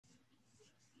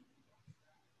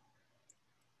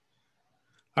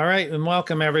All right, and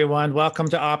welcome everyone. Welcome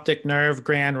to Optic Nerve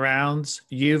Grand Rounds.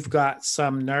 You've got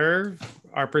some nerve.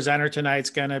 Our presenter tonight's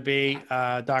going to be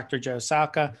Dr. Joe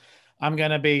Sowka. I'm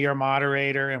going to be your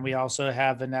moderator, and we also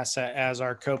have Vanessa as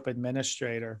our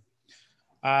co-administrator.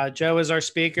 Joe is our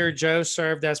speaker. Joe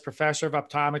served as professor of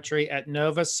optometry at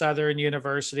Nova Southern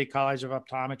University College of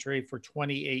Optometry for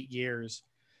 28 years.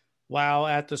 While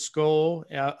at the School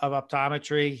of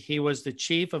Optometry, he was the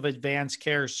Chief of Advanced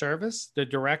Care Service, the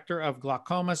Director of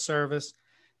Glaucoma Service,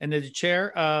 and the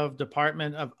Chair of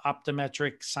Department of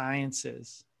Optometric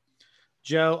Sciences.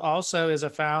 Joe also is a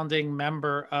founding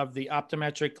member of the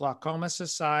Optometric Glaucoma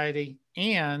Society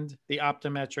and the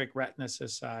Optometric Retina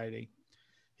Society.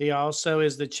 He also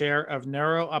is the Chair of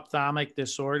Neuro-Ophthalmic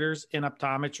Disorders in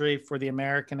Optometry for the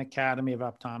American Academy of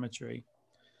Optometry.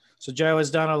 So Joe has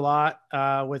done a lot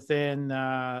within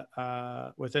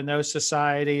those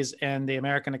societies and the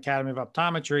American Academy of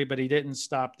Optometry, but he didn't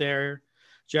stop there.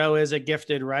 Joe is a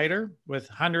gifted writer with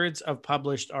hundreds of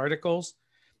published articles,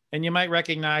 and you might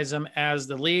recognize him as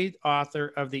the lead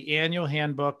author of the annual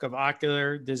handbook of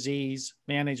ocular disease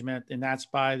management, and that's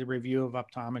by the Review of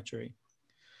Optometry.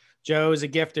 Joe is a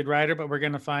gifted writer, but we're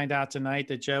going to find out tonight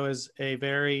that Joe is a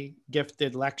very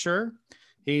gifted lecturer.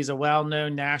 He's a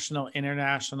well-known national,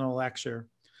 international lecturer.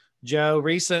 Joe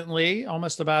recently,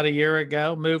 almost about a year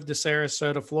ago, moved to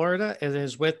Sarasota, Florida, and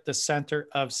is with the Center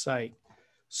of Sight.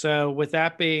 So with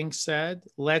that being said,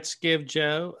 let's give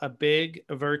Joe a big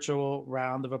virtual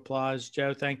round of applause.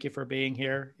 Joe, thank you for being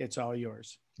here. It's all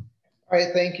yours. All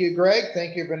right, thank you, Greg.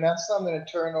 Thank you, Vanessa. I'm going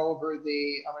to turn over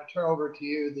to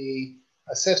you the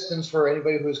assistance for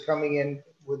anybody who's coming in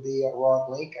with the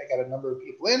wrong link. I got a number of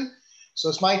people in. So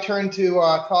it's my turn to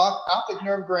talk. Optic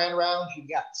nerve grand rounds. You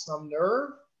got some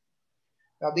nerve.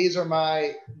 Now these are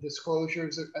my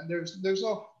disclosures. There's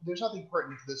nothing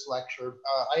pertinent to this lecture.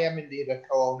 I am indeed a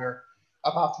co-owner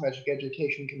of Optometric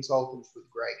Education Consultants with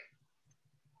Greg.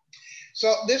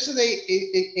 So this is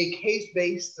a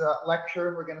case-based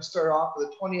lecture. We're going to start off with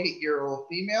a 28-year-old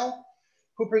female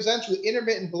who presents with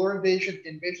intermittent blurred vision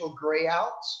and visual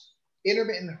grayouts,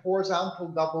 intermittent horizontal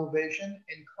double vision,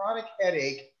 and chronic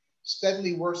headache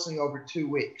steadily worsening over 2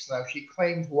 weeks. Now, she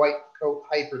claims white coat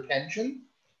hypertension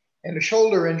and a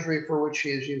shoulder injury for which she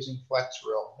is using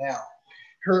Flexeril. Now,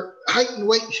 her height and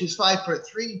weight, she's 5'3",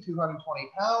 220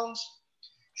 pounds.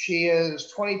 She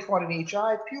is 20/20 in each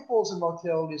eye. Pupils and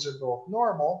motilities are both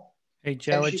normal. Hey,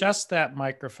 Joe, adjust that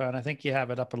microphone. I think you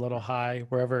have it up a little high,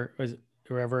 wherever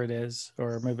it is,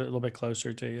 or move it a little bit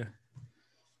closer to you.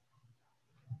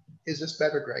 Is this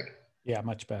better, Greg? Yeah,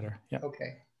 much better. Yeah.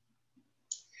 Okay.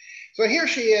 So here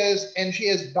she is, and she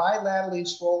has bilaterally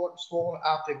swollen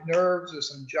optic nerves. There's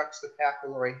some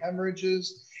juxtapapillary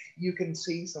hemorrhages. You can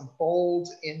see some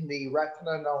folds in the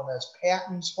retina known as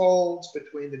Patton's folds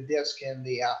between the disc and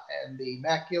the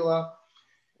macula.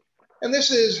 And this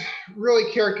is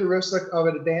really characteristic of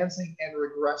an advancing and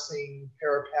regressing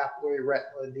parapapillary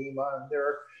retinal edema. And there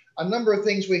are a number of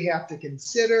things we have to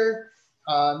consider,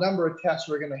 a number of tests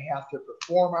we're going to have to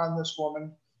perform on this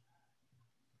woman.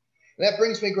 And that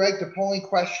brings me, Greg, to polling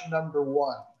question number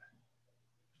 1.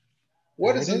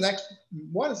 What is the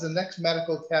next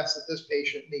medical test that this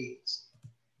patient needs?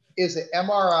 Is it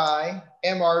MRI,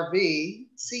 MRV,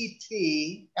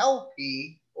 CT,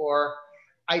 LP, or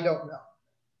I don't know?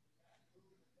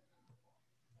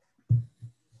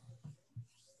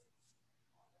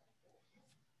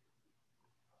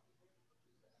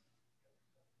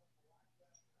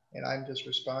 And I'm just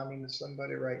responding to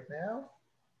somebody right now.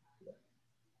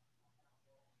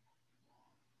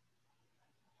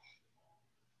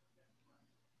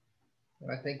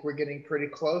 And I think we're getting pretty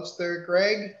close there,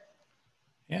 Greg.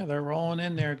 Yeah, they're rolling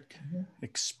in there.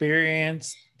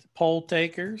 Experienced poll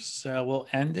takers. So we'll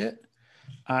end it.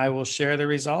 I will share the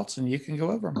results and you can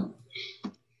go over them.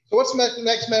 So what's the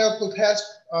next medical test?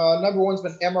 Number 1's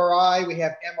been MRI. We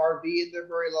have MRV, they're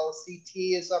very low. CT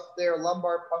is up there.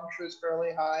 Lumbar puncture is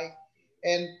fairly high.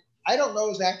 And I don't know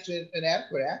is actually an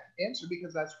adequate answer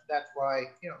because that's why,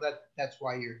 that's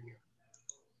why you're here.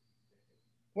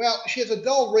 Well, she has a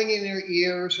dull ringing in her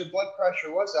ears. Her blood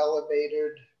pressure was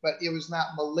elevated, but it was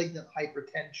not malignant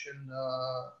hypertension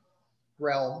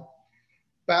realm.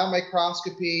 Bowel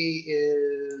microscopy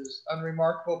is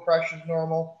unremarkable. Pressure is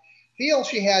normal. Feels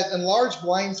she has enlarged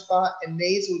blind spot and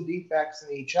nasal defects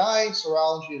in each eye.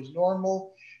 Serology is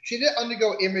normal. She did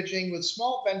undergo imaging with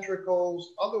small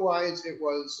ventricles. Otherwise, it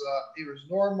was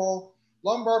normal.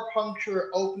 Lumbar puncture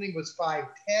opening was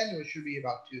 510, which should be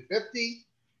about 250.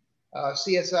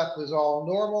 CSF was all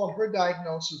normal. Her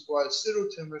diagnosis was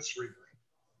pseudotumor cerebri.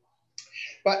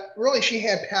 But really, she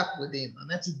had papilledema, and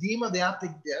that's edema of the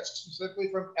optic disc, specifically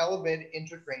from elevated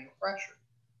intracranial pressure.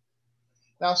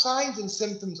 Now, signs and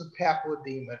symptoms of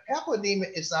papilledema. Papilledema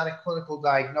is not a clinical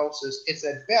diagnosis. It's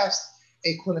at best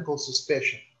a clinical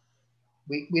suspicion.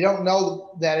 We don't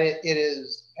know that it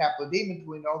is papilledema until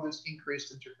we know there's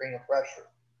increased intracranial pressure.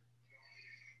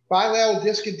 Bilateral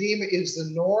disc edema is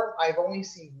the norm. I've only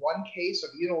seen one case of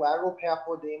unilateral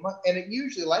papilledema, and it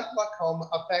usually, like glaucoma,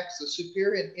 affects the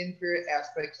superior and inferior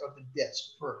aspects of the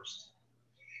disc first.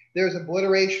 There's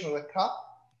obliteration of the cup.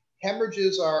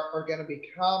 Hemorrhages are going to be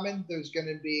common. There's going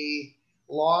to be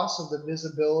loss of the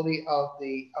visibility of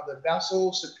the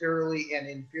vessels superiorly and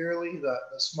inferiorly. The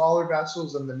smaller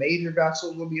vessels and the major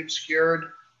vessels will be obscured.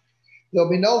 There'll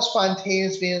be no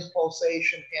spontaneous venous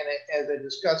pulsation, and as I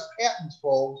discussed, Patton's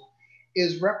fold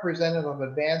is representative of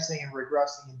advancing and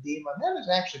regressing edema. And that is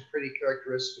actually pretty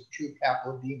characteristic of true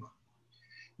papilledema.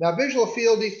 Now, visual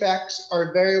field defects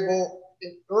are variable.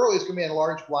 Early is going to be a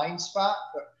large blind spot,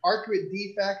 but arcuate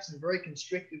defects and very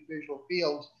constricted visual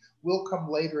fields will come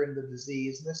later in the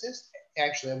disease. And this is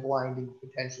actually a blinding,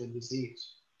 potentially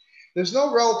disease. There's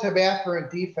no relative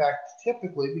afferent defect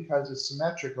typically because it's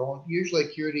symmetrical. Usually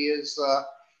acuity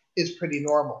is pretty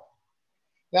normal.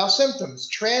 Now, symptoms: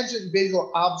 transient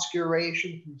visual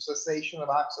obscuration from cessation of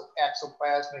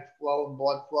axoplasmic flow and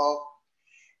blood flow,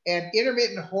 and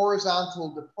intermittent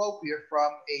horizontal diplopia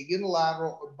from a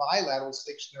unilateral or bilateral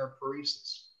sixth nerve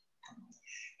paresis.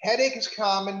 Headache is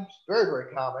common, very,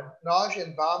 very common. Nausea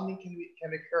and vomiting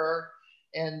can occur,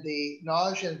 and the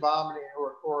nausea and vomiting,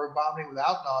 or vomiting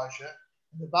without nausea,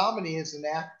 and the vomiting is an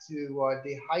act to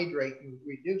dehydrate and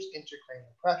reduce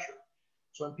intracranial pressure.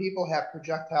 So when people have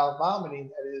projectile vomiting,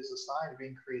 that is a sign of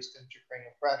increased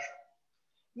intracranial pressure.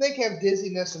 And they can have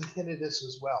dizziness and tinnitus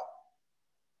as well.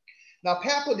 Now,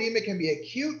 papilledema can be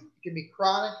acute, it can be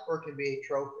chronic, or it can be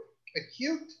atrophic.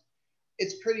 Acute,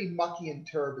 it's pretty mucky and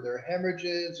turbid. There are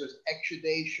hemorrhages, there's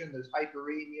exudation, there's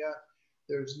hyperemia,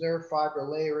 there's nerve fiber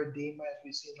layer edema, as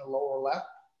we see in the lower left.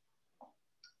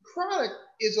 Chronic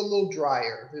is a little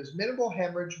drier. There's minimal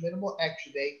hemorrhage, minimal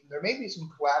exudate. There may be some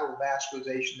collateral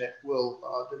vascularization that will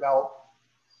develop.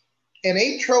 And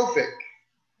atrophic,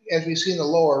 as we see in the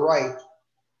lower right,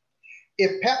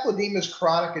 if papilledema is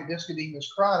chronic or disc edema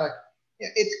is chronic,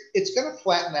 it's going to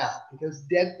flatten out because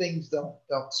dead things don't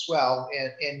swell,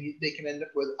 and they can end up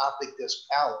with optic disc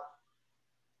pallor.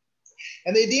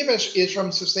 And the edema is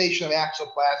from cessation of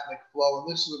axoplasmic flow,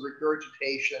 and this is a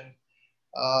regurgitation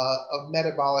of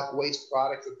metabolic waste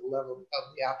products at the level of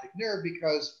the optic nerve,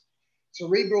 because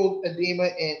cerebral edema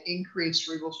and increased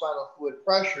cerebral spinal fluid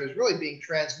pressure is really being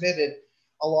transmitted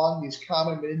along these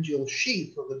common meningeal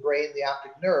sheath of the brain, the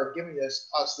optic nerve, giving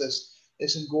us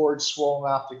this engorged,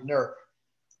 swollen optic nerve.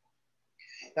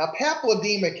 Now,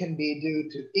 papilledema can be due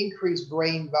to increased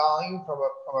brain volume from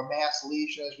a mass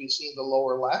lesion, as we see in the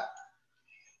lower left,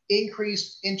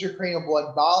 increased intracranial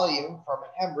blood volume from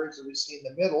a hemorrhage, as we see in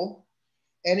the middle,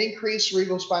 and increased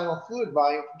cerebral spinal fluid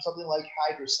volume from something like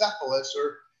hydrocephalus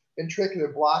or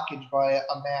ventricular blockage by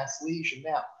a mass lesion.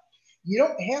 Now, you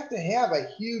don't have to have a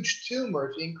huge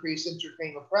tumor to increase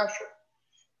intracranial pressure.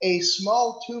 A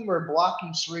small tumor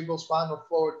blocking cerebral spinal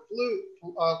fluid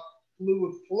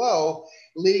flow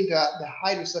leading to the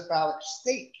hydrocephalic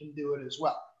state can do it as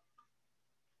well.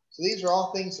 So these are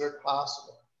all things that are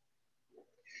possible.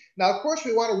 Now, of course,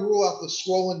 we want to rule out the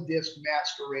swollen disc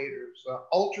masqueraders.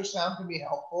 Ultrasound can be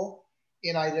helpful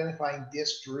in identifying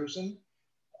disc drusen.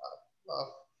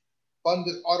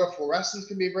 Abundant autofluorescence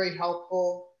can be very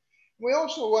helpful. We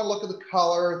also want to look at the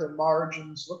color, the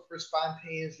margins, look for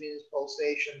spontaneous venous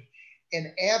pulsation,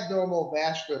 and abnormal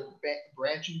vascular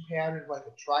branching patterns like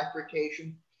a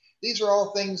trifurcation. These are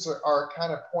all things that are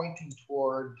kind of pointing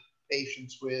toward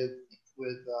patients with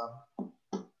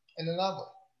an anomaly.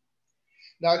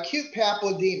 Now, acute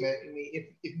papilledema, I mean, if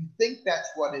you think that's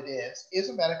what it is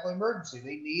a medical emergency.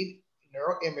 They need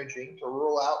neuroimaging to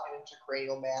rule out an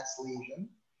intracranial mass lesion.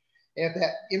 And if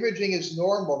that imaging is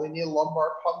normal, they need a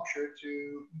lumbar puncture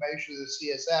to measure the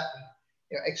CSF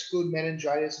and exclude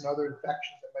meningitis and other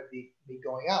infections that might be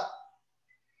going on.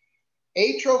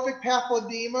 Atrophic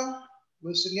papilledema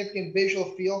with significant visual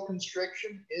field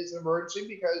constriction is an emergency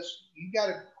because you got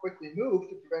to quickly move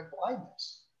to prevent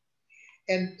blindness.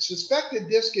 And suspected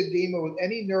disc edema with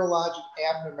any neurologic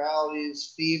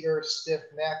abnormalities, fever, stiff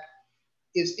neck,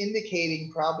 is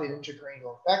indicating probably an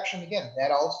intracranial infection. Again,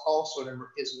 that also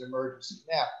is an emergency.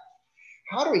 Now,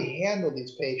 how do we handle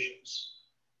these patients?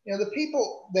 The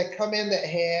people that come in that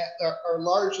are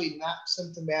largely not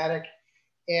symptomatic,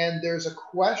 and there's a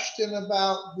question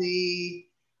about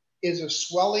is there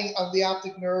swelling of the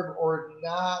optic nerve or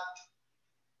not?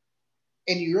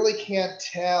 and you really can't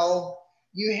tell,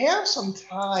 you have some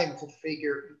time to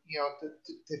figure,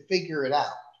 to figure it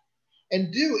out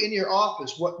and do in your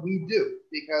office what we do,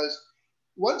 because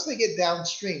once they get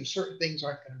downstream, certain things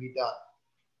aren't going to be done.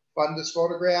 Fundus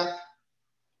photograph,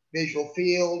 visual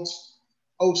fields,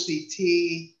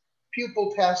 OCT,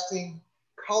 pupil testing,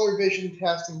 color vision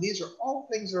testing. These are all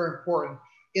things that are important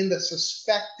in the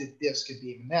suspected disc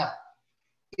edema. Now,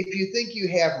 if you think you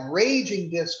have raging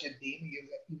disc edema,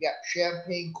 you got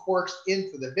champagne corks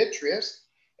into the vitreous,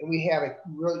 and we have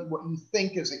really what you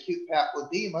think is acute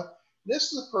papilledema,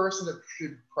 this is a person that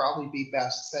should probably be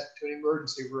best sent to an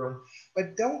emergency room,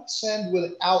 but don't send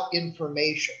without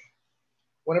information.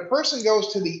 When a person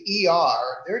goes to the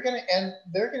ER, they're going to end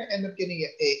up getting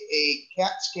a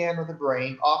CAT scan of the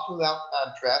brain, often without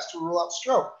contrast, to rule out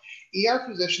stroke. ER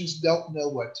physicians don't know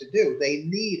what to do. They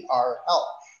need our help.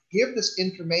 Give this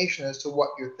information as to what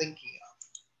you're thinking of.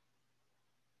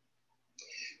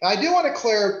 Now, I do want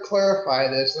to clarify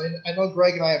this. I know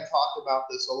Greg and I have talked about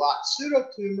this a lot.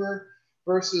 Pseudotumor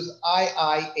versus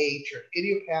IIH, or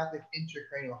idiopathic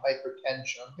intracranial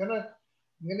hypertension. I'm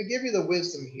gonna give you the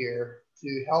wisdom here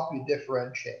to help you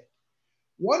differentiate.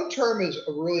 One term is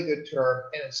a really good term,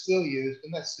 and it's still used,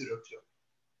 and that's pseudotumor.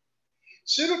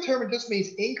 Pseudotumor just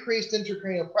means increased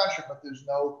intracranial pressure, but there's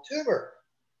no tumor.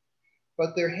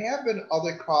 But there have been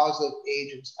other causative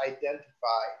agents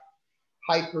identified: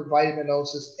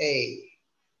 hypervitaminosis A,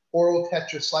 oral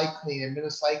tetracycline and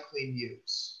minocycline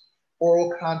use,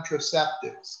 oral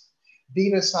contraceptives,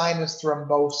 venous sinus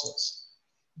thrombosis.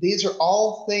 These are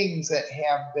all things that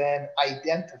have been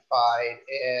identified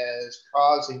as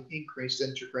causing increased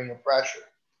intracranial pressure.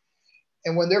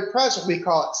 And when they're present, we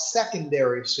call it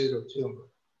secondary pseudotumor.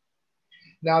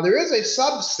 Now, there is a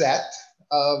subset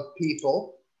of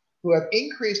people who have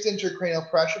increased intracranial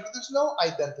pressure, but there's no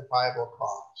identifiable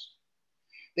cause.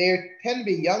 They tend to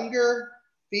be younger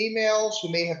females who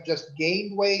may have just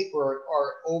gained weight or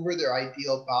are over their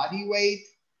ideal body weight.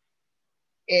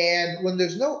 And when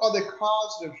there's no other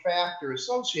causative factor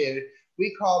associated,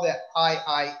 we call that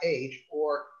IIH,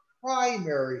 or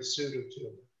primary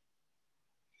pseudotumor.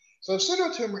 So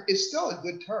pseudotumor is still a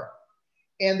good term.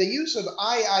 And the use of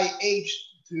IIH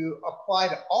to apply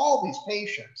to all these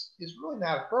patients is really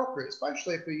not appropriate,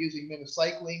 especially if they're using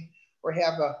minocycline or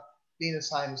have a venous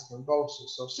sinus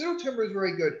thrombosis. So pseudotumor is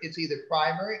very good. It's either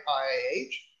primary,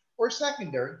 IIH, or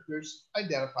secondary. There's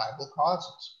identifiable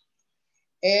causes.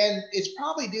 And it's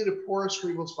probably due to poor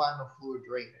cerebrospinal fluid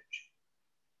drainage.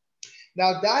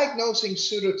 Now, diagnosing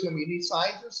pseudotumor, you need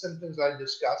signs and symptoms I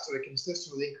discussed that are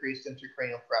consistent with increased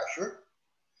intracranial pressure,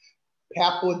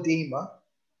 papilledema,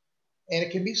 and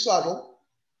it can be subtle.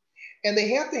 And they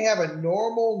have to have a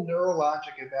normal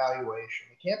neurologic evaluation.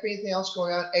 There can't be anything else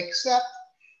going on except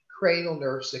cranial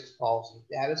nerve 6 palsy.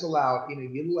 That is allowed, either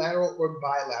unilateral or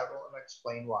bilateral, and I'll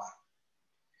explain why.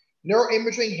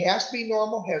 Neuroimaging has to be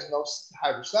normal, has no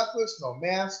hydrocephalus, no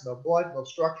mass, no blood, no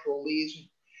structural lesion,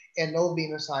 and no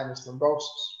venous sinus thrombosis.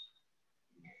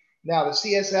 Now, the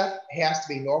CSF has to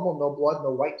be normal, no blood,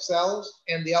 no white cells,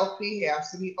 and the LP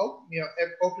has to be open,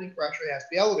 opening pressure has to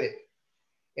be elevated.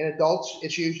 In adults,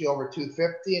 it's usually over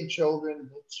 250. In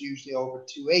children, it's usually over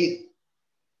 280.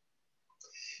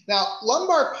 Now,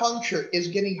 lumbar puncture is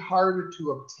getting harder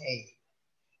to obtain.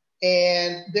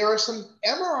 And there are some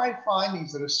MRI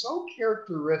findings that are so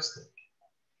characteristic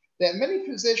that many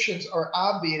physicians are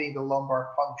obviating the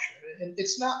lumbar puncture, and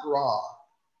it's not wrong.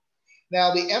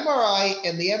 Now, the MRI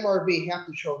and the MRV have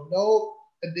to show no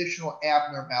additional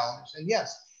abnormalities. And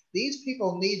yes, these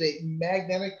people need a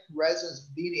magnetic resonance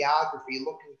venography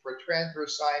looking for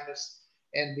transverse sinus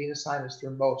and venous sinus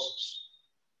thrombosis.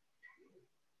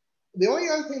 The only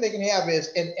other thing they can have is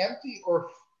an empty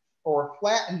or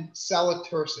flattened cella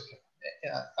turcica,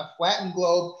 a flattened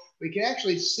globe. We can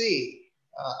actually see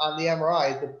on the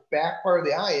MRI, the back part of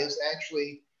the eye is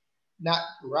actually not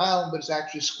round, but it's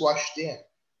actually squashed in.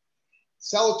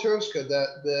 Cella turcica,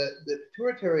 the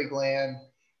pituitary gland,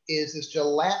 is this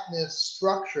gelatinous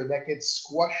structure that gets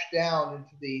squashed down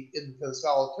into the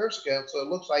cella turcica, so it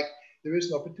looks like there is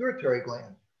no pituitary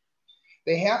gland.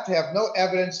 They have to have no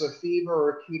evidence of fever or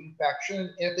acute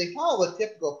infection, and if they follow a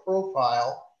typical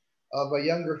profile of a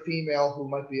younger female who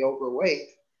might be overweight,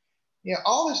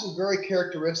 all this is very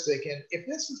characteristic, and if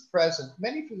this is present,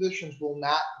 many physicians will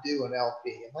not do an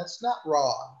LP, and that's not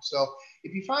wrong. So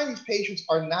if you find these patients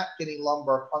are not getting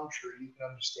lumbar puncture, you can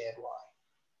understand why.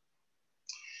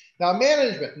 Now,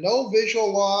 management, no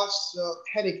visual loss,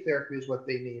 headache therapy is what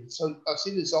they need. So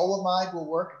acetazolamide will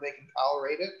work if they can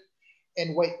tolerate it,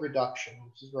 and weight reduction,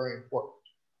 which is very important.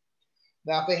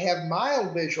 Now, if they have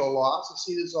mild visual loss,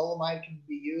 acetazolamide can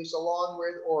be used along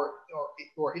with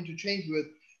or interchanged with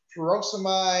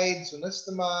furosemide,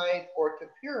 zonisamide, or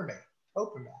topiramate,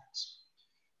 Topamax.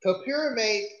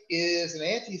 Topiramate is an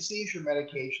anti-seizure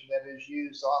medication that is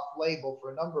used off-label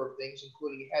for a number of things,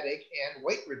 including headache and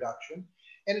weight reduction.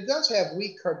 And it does have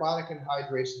weak carbonic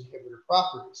anhydrase inhibitor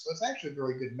properties. So it's actually a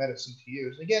very good medicine to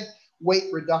use. And again,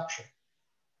 weight reduction.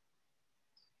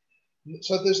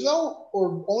 So if there's no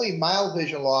or only mild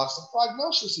vision loss, the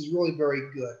prognosis is really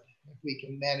very good if we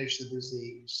can manage the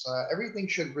disease. Everything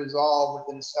should resolve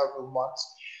within several months.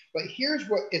 But here's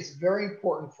what it's very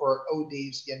important for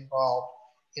ODs to get involved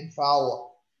in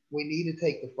follow-up. We need to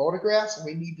take the photographs and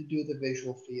we need to do the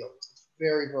visual fields. It's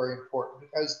very, very important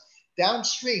because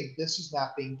downstream, this is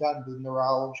not being done with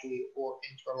neurology or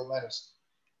internal medicine.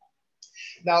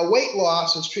 Now, weight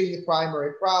loss is treating the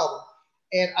primary problem.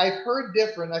 And I've heard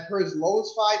different. I've heard as low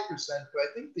as 5%, but I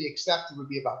think the accepted would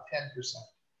be about 10%.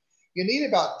 You need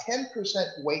about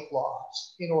 10% weight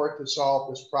loss in order to solve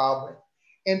this problem.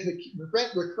 And to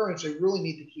prevent recurrence, you really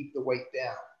need to keep the weight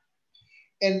down.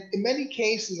 And in many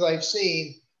cases I've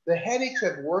seen, the headaches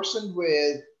have worsened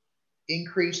with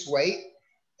increased weight.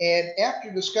 And after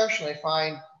discussion, I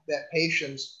find that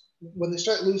patients, when they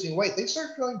start losing weight, they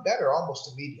start feeling better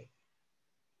almost immediately.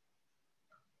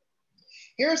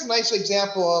 Here's a nice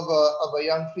example of a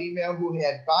young female who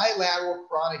had bilateral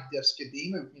chronic disc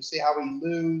edema. You can see how we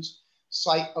lose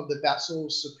sight of the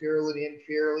vessels superiorly and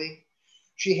inferiorly.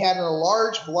 She had an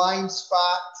enlarged blind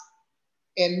spot,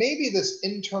 and maybe this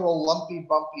internal lumpy,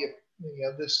 bumpy,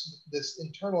 this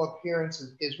internal appearance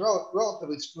is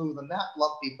relatively smooth and not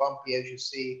lumpy, bumpy as you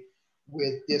see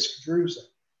with disc drusen.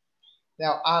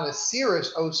 Now, on a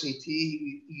serous OCT,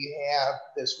 you have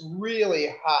this really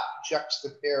hot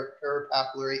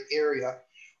juxtapapillary area,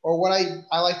 or what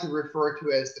I like to refer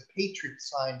to as the Patriot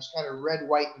signs, kind of red,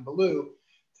 white, and blue,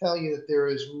 tell you that there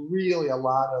is really a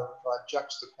lot of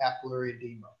juxtapapillary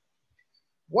edema.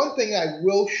 One thing I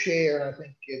will share, and I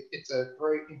think it's a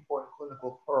very important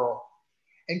clinical pearl.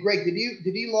 And Greg, have you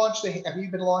been launching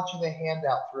the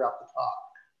handout throughout the talk?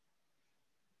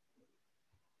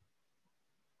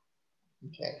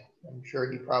 Okay, I'm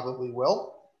sure he probably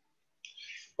will.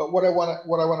 But what I want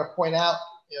to point out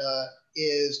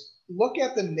is look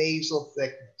at the nasal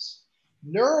thickness,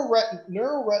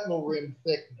 neuroretinal rim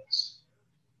thickness.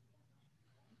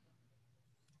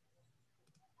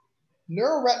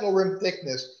 Neuroretinal rim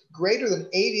thickness greater than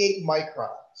 88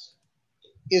 microns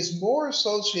is more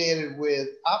associated with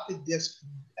optic disc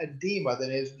edema than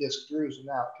is disc drusen.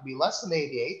 Now, it can be less than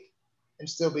 88 and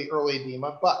still be early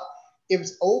edema, but if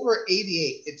it's over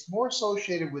 88, it's more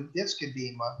associated with disc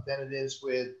edema than it is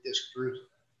with disc drusen.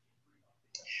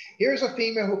 Here's a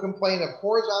female who complained of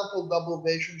horizontal double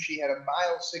vision. She had a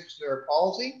mild 6th nerve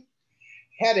palsy,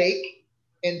 headache,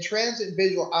 and transient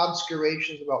visual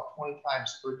obscurations about 20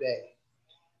 times per day.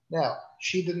 Now,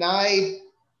 she denied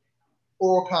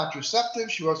oral contraceptives.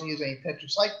 She wasn't using any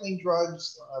tetracycline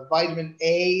drugs, vitamin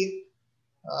A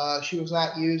she was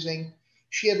not using.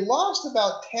 She had lost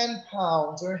about 10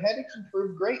 pounds, and her headaches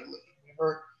improved greatly.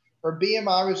 Her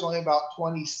BMI was only about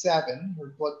 27.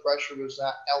 Her blood pressure was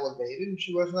not elevated, and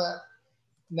she was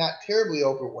not terribly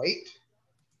overweight.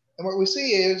 And what we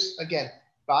see is, again,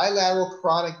 bilateral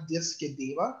chronic disc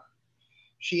edema.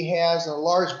 She has a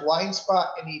large blind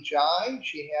spot in each eye.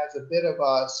 She has a bit of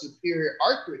a superior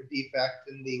arcuate defect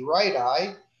in the right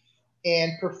eye,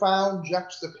 and profound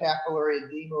juxtapapillary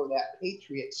edema, or that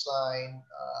Patriot sign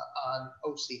on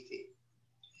OCT.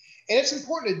 And it's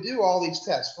important to do all these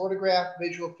tests, photograph,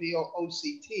 visual field,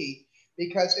 OCT,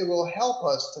 because it will help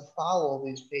us to follow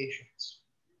these patients.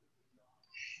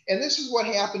 And this is what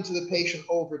happened to the patient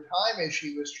over time as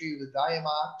she was treated with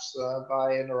Diamox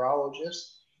by a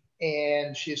neurologist,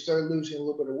 and she started losing a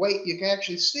little bit of weight. You can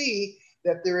actually see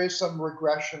that there is some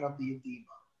regression of the edema.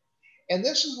 And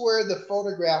this is where the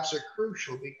photographs are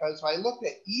crucial, because if I looked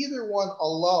at either one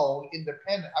alone,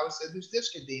 independent, I would say there's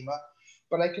disc edema,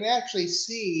 but I can actually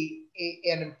see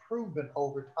an improvement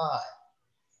over time.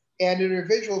 And in her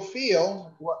visual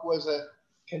field, what was a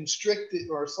constricted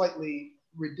or slightly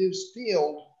reduced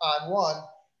field on one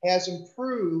has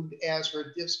improved as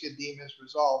her disc edema is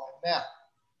resolving. Now,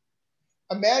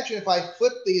 imagine if I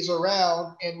flip these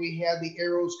around and we had the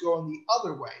arrows going the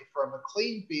other way, from a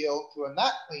clean field to a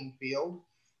not clean field,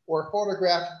 or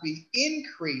photographically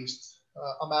increased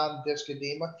amount of disc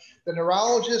edema. The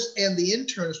neurologist and the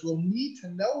internist will need to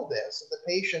know this, that the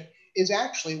patient is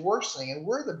actually worsening, and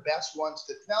we're the best ones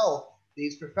to tell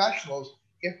these professionals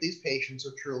if these patients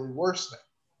are truly worsening.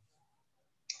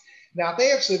 Now, if they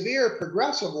have severe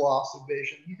progressive loss of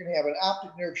vision, you can have an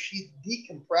optic nerve sheath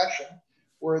decompression,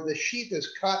 where the sheath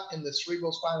is cut and the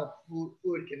cerebral spinal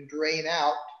fluid can drain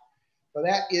out. But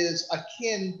that is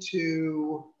akin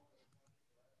to,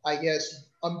 I guess,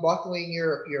 unbuckling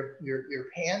your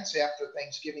pants after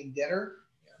Thanksgiving dinner.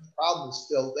 The problem is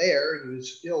still there. It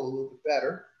was still a little bit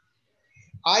better.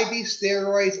 IV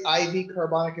steroids, IV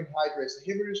carbonic anhydrase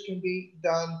inhibitors can be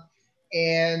done.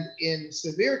 And in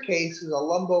severe cases, a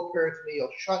lumboperitoneal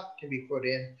shunt can be put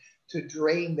in to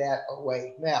drain that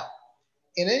away. Now,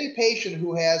 in any patient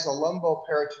who has a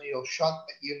lumboperitoneal shunt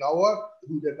that you know of,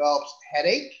 who develops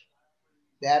headache,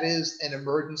 that is an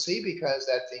emergency because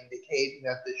that's indicating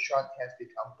that the shunt has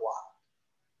become blocked.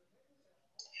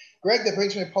 Greg, that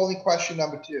brings me to polling question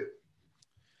number 2.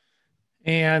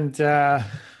 And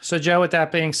so, Joe, with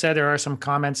that being said, there are some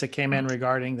comments that came in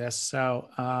regarding this. So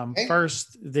Okay.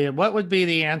 first, what would be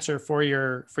the answer for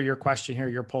your question here,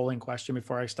 your polling question,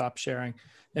 before I stop sharing?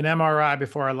 An MRI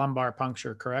before a lumbar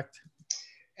puncture, correct?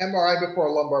 MRI before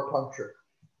a lumbar puncture,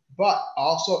 but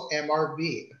also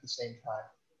MRV at the same time.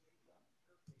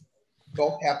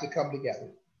 Both have to come together.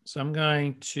 So I'm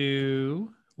going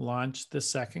to launch the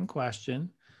second question.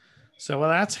 So while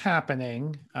that's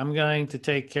happening, I'm going to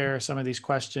take care of some of these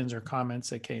questions or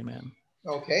comments that came in.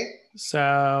 Okay.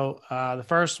 So the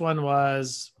first one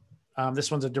was, this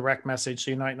one's a direct message,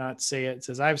 so you might not see it. It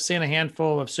says, I've seen a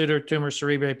handful of pseudotumor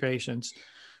cerebri patients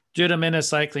due to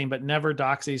minocycline, but never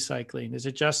doxycycline. Is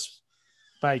it just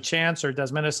by chance, or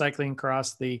does minocycline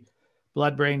cross the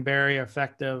blood-brain barrier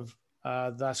effective,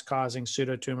 thus causing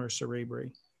pseudotumor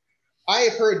cerebri? I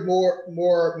have heard more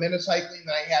minocycline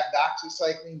than I have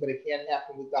doxycycline, but it can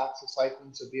happen with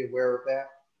doxycycline, so be aware of that.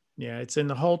 Yeah, it's in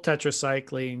the whole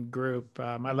tetracycline group.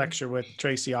 I lecture with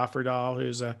Tracy Offerdahl,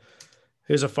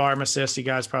 who's a pharmacist. You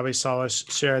guys probably saw us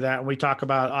share that. And we talk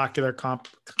about ocular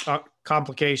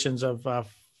complications of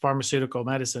pharmaceutical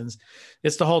medicines.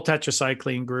 It's the whole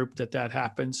tetracycline group that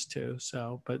happens to.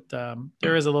 So, but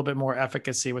there is a little bit more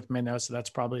efficacy with minnow, so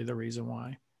that's probably the reason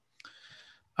why.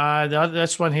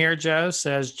 This one here, Joe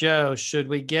says, Joe, should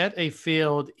we get a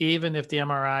field even if the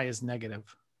MRI is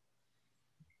negative?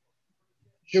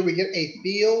 Should we get a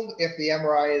field if the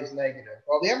MRI is negative?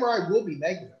 Well, the MRI will be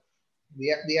negative.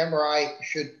 The MRI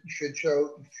should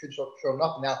show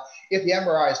nothing. Now, if the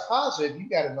MRI is positive, you've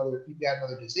got another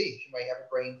disease. You may have a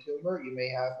brain tumor. You may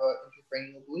have an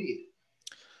intracranial bleed.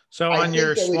 So on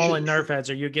your swollen nerve heads,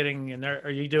 are you getting in there? Are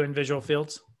you doing visual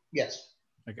fields? Yes.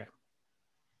 Okay.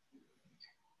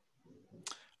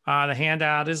 The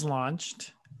handout is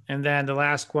launched. And then the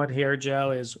last one here,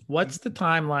 Joe, is what's the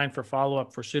timeline for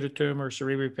follow-up for pseudotumor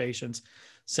cerebri patients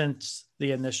since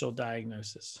the initial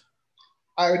diagnosis?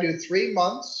 I would do 3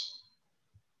 months,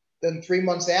 then 3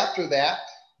 months after that,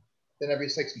 then every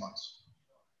 6 months.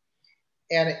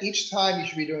 And each time you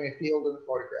should be doing a field and a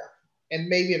photograph, and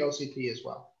maybe an OCT as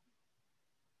well.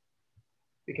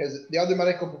 Because the other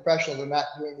medical professionals are not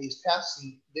doing these tests,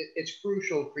 and it's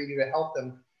crucial for you to help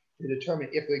them to determine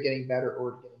if they're getting better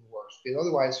or getting worse. Because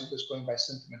otherwise, they're just going by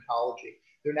symptomatology.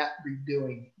 They're not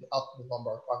redoing the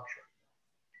lumbar puncture.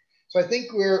 So I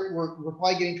think we're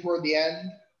probably getting toward the end.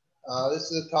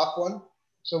 This is a tough one.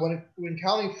 So when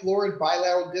counting florid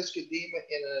bilateral disc edema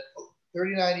in a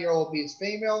 39-year-old obese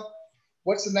female,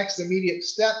 what's the next immediate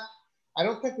step? I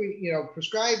don't think we,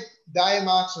 prescribe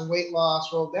Diamox and weight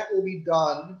loss. Well, that will be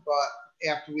done, but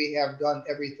after we have done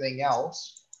everything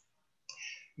else.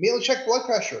 Immediately check blood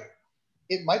pressure.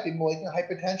 It might be malignant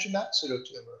hypertension, not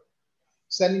pseudotumor.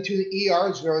 Sending to the ER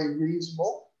is very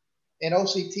reasonable. An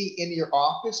OCT in your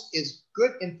office is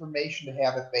good information to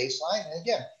have at baseline. And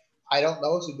again, I don't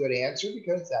know is a good answer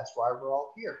because that's why we're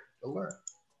all here, to learn.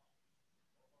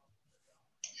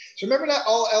 So remember, not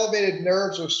all elevated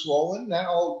nerves are swollen. Not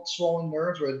all swollen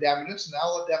nerves are edematous. Not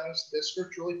all edematous discs are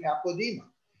truly papilledema.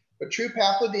 But true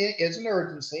papilledema is an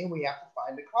urgency, and we have to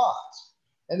find a cause.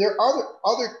 And there are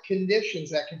other conditions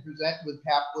that can present with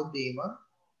papilledema,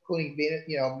 including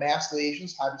mass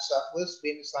lesions, hydrocephalus,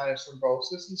 venous sinus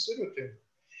thrombosis, and pseudotumor.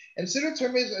 And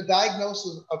pseudotumor is a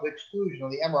diagnosis of exclusion.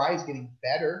 The MRI is getting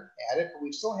better at it, but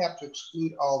we still have to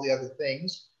exclude all the other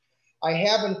things. I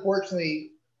have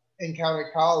unfortunately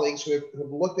encountered colleagues who have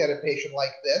looked at a patient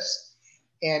like this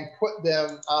and put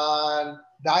them on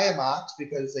Diamox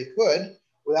because they could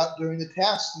without doing the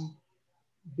test. And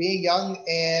being young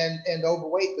and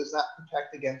overweight does not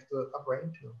protect against a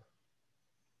brain tumor.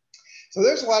 So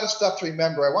there's a lot of stuff to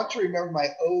remember. I want you to remember my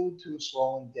ode to a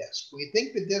swollen disc. When you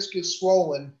think the disc is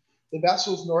swollen, the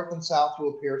vessels north and south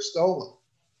will appear stolen.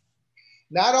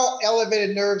 Not all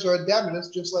elevated nerves are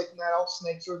edematous, just like not all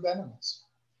snakes are venomous.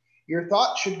 Your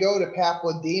thought should go to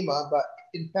papilledema, but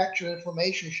infection and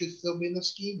inflammation should still be in the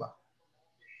schema.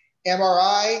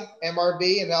 MRI,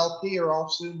 MRB, and LP are all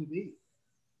soon to be.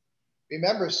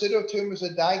 Remember, pseudotumor is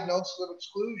a diagnosis of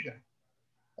exclusion,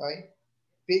 right?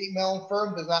 Being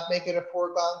malformed does not make it a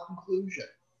foregone conclusion.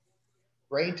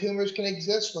 Brain tumors can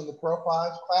exist when the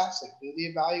profile is classic. Do the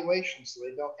evaluation so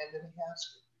they don't end in a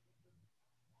casket.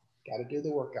 Got to do the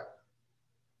workup.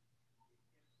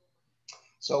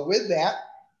 So with that,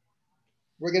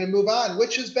 we're going to move on.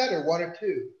 Which is better, one or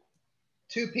two?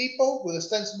 Two people with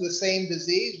ostensibly the same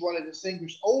disease, one a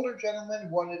distinguished older gentleman,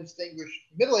 one a distinguished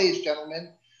middle-aged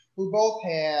gentleman, who both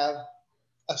have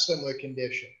a similar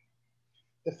condition.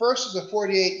 The first is a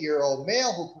 48-year-old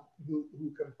male who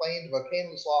complained of a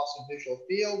painless loss of visual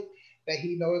field that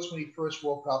he noticed when he first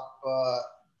woke up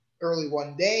early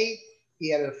one day. He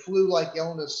had a flu-like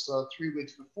illness 3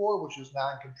 weeks before, which was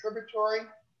non-contributory.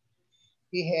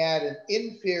 He had an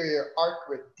inferior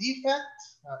arcuate defect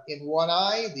in one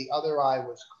eye. The other eye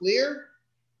was clear.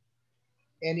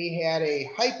 And he had a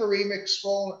hyperemic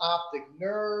swollen optic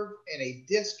nerve and a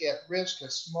disc at risk, a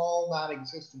small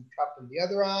non-existent cup in the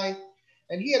other eye.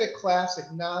 And he had a classic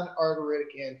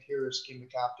non-arteritic anterior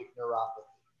ischemic optic neuropathy.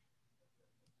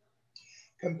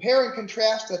 Compare and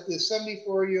contrast that this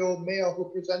 74-year-old male who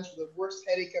presents with the worst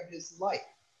headache of his life.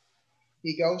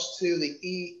 He goes to the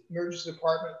emergency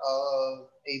department of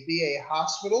a VA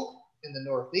hospital in the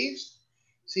Northeast,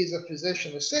 sees a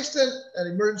physician assistant, an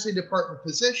emergency department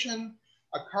physician,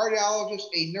 a cardiologist,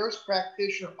 a nurse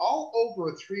practitioner, all over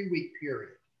a 3-week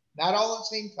period, not all at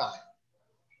the same time.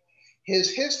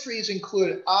 His histories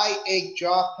included eye ache,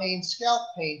 jaw pain, scalp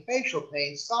pain, facial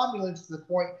pain, somnolence to the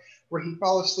point where he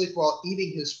fell asleep while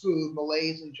eating his food,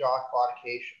 malaise, and jaw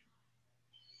claudication.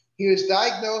 He was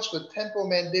diagnosed with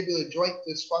temporomandibular joint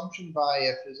dysfunction by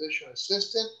a physician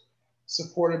assistant,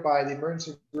 supported by the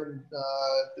emergency room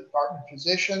department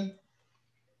physician,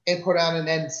 and put on an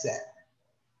NSAID.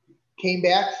 Came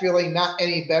back feeling not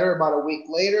any better. About a week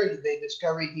later, they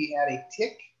discovered he had a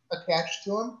tick attached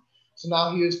to him. So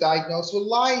now he was diagnosed with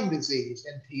Lyme disease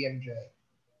and TMJ.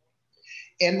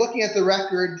 And looking at the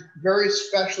record, various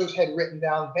specialists had written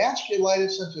down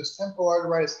vasculitis such as temporal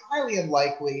arteritis, highly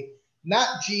unlikely,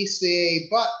 not GCA,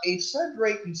 but a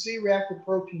sub-rate and C-reactive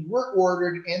protein were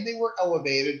ordered and they were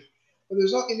elevated, but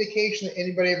there's no indication that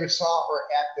anybody ever saw or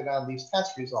acted on these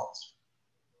test results.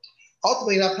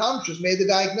 Ultimately, an optometrist made the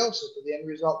diagnosis, but the end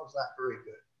result was not very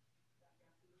good.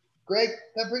 Greg,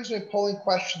 that brings me to polling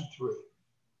question 3.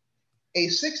 A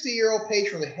 60-year-old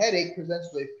patient with a headache presents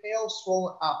with a pale,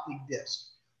 swollen optic disc.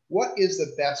 What is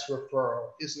the best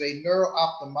referral? Is it a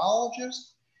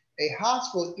neuro-ophthalmologist, a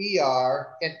hospital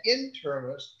ER, an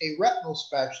internist, a retinal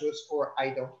specialist, or I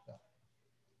don't know?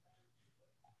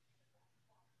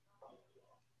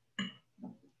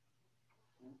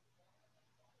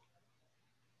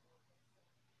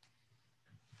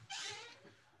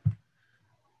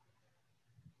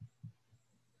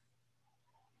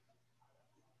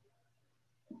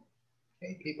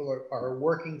 Okay, people are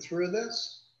working through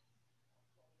this.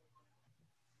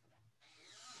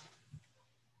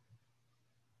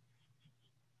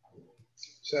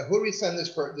 So who do we send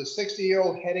this for? The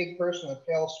 60-year-old headache person with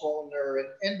pale swollen nerve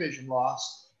and vision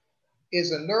loss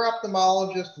is a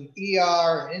neuro-ophthalmologist, an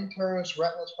ER, an internist,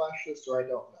 retinal specialist, or I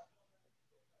don't know.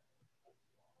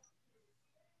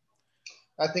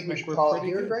 I think we should call it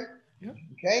here, Greg. Yep.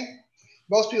 Okay.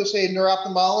 Most people say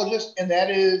neuro-ophthalmologist, and that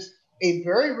is a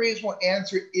very reasonable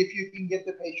answer if you can get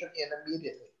the patient in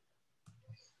immediately.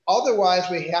 Otherwise,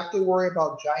 we have to worry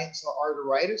about giant cell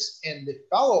arteritis and the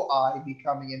fellow eye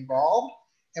becoming involved,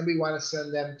 and we want to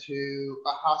send them to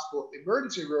a hospital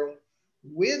emergency room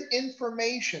with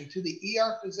information to the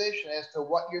ER physician as to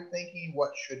what you're thinking,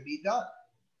 what should be done.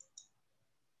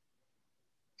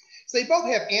 So they both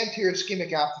have anterior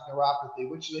ischemic optic neuropathy,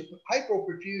 which is a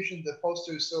hypoperfusion of the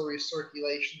posterior ciliary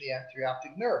circulation of the anterior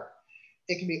optic nerve.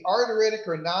 It can be arteritic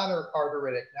or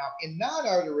non-arteritic. Now, in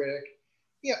non-arteritic,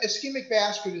 ischemic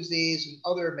vascular disease and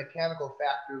other mechanical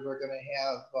factors are going to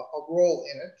have a role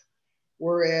in it.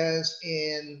 Whereas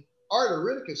in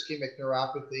arteritic ischemic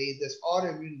neuropathy, this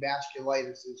autoimmune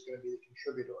vasculitis is going to be the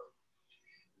contributor.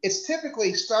 It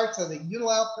typically starts on the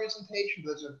unilateral presentation.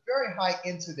 There's a very high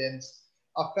incidence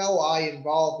of fellow eye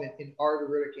involvement in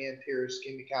arteritic anterior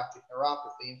ischemic optic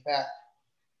neuropathy. In fact,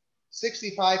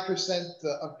 65%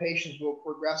 of patients will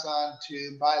progress on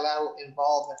to bilateral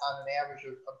involvement on an average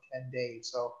of 10 days.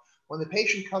 So when the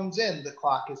patient comes in, the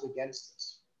clock is against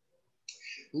us.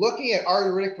 Looking at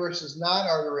arteritic versus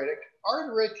non-arteritic,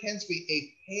 arteritic tends to be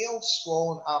a pale,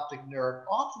 swollen optic nerve,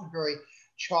 often very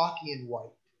chalky and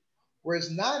white.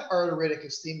 Whereas non-arteritic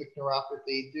ischemic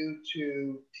neuropathy, due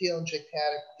to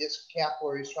telangiectatic disc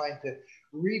capillaries trying to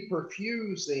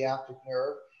reperfuse the optic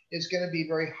nerve, is going to be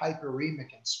very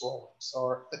hyperemic and swollen.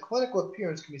 So the clinical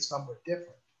appearance can be somewhat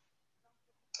different.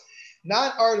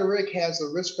 Non-arteritic has the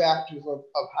risk factors of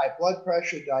high blood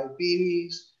pressure,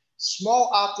 diabetes, small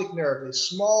optic nerve, a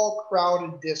small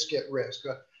crowded disc at risk.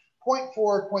 A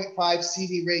 0.4, 0.5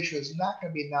 CD ratio is not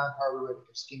going to be non-arteritic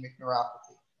ischemic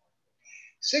neuropathy.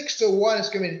 6 to 1 is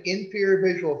going to be an inferior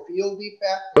visual field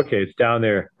defect. Okay, it's down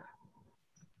there.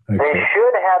 Okay. They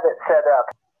should have it set up.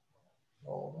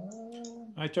 Hold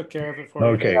on. I took care of it for you.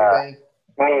 Okay.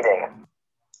 Meeting.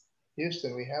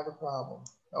 Houston, we have a problem.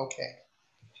 Okay.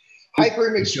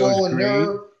 Hyperemic It goes swollen green,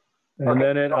 nerve. and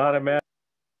then it automatically.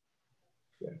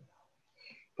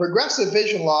 Progressive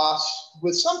vision loss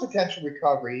with some potential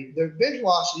recovery. The vision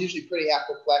loss is usually pretty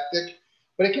apoplectic,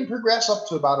 but it can progress up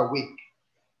to about a week.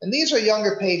 And these are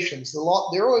younger patients.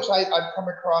 The earliest I've come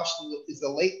across is the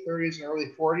late 30s and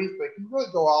early 40s, but it can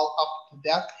really go all up to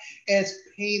death, and it's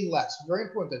painless. Very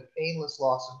important, that painless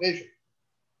loss of vision.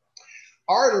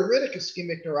 Arteritic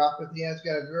ischemic neuropathy has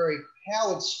got a very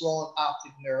pallid, swollen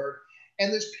optic nerve,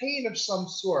 and there's pain of some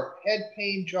sort: head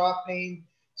pain, jaw pain,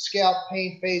 scalp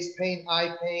pain, face pain,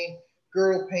 eye pain,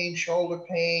 girdle pain, shoulder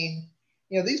pain.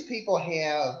 You know, these people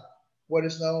have what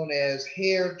is known as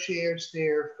hair, chair,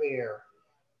 stare, fair.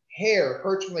 Hair,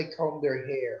 hurts when they comb their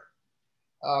hair.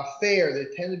 Fair,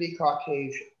 they tend to be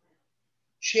Caucasian.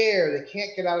 Chair, they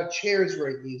can't get out of chairs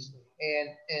very easily.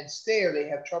 And stare, they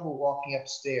have trouble walking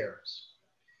upstairs.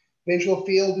 Visual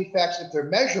field defects, if they're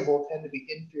measurable, tend to be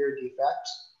inferior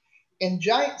defects. And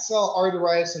giant cell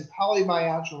arteritis and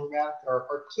polymyalgia rheumatica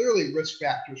are clearly risk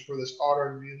factors for this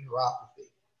autoimmune neuropathy.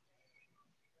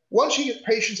 Once you get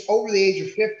patients over the age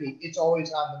of 50, it's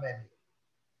always on the menu.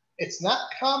 It's not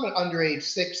common under age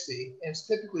 60, and it's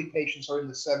typically patients are in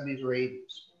the 70s or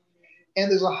 80s.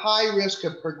 And there's a high risk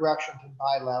of progression to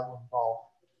bilateral involvement.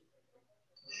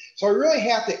 So I really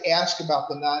have to ask about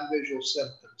the non-visual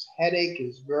symptoms. Headache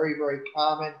is very, very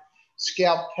common.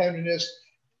 Scalp tenderness.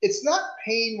 It's not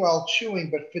pain while chewing,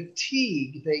 but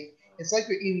fatigue. It's like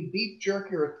you're eating beef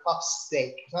jerky or a tough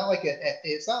steak.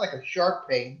 It's not like a sharp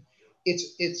pain.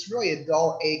 It's really a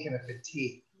dull ache and a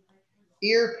fatigue.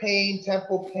 Ear pain,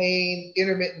 temple pain,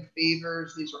 intermittent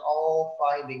fevers. These are all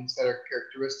findings that are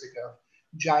characteristic of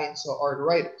giant cell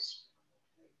arteritis.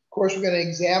 Of course, we're going to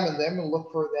examine them and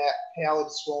look for that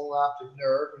pallid, swollen optic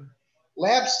nerve. And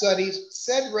lab studies,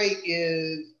 SED rate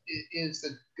is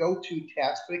the go-to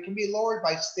test, but it can be lowered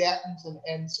by statins and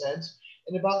NSAIDs,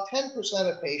 and about 10%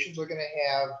 of patients are going to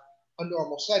have a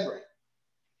normal SED rate.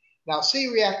 Now,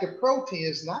 C-reactive protein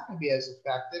is not going to be as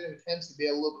effective, and it tends to be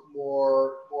a little bit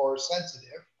more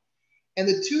sensitive. And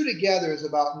the two together is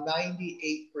about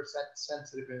 98%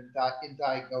 sensitive in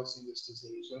diagnosing this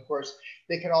disease. And of course,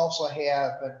 they can also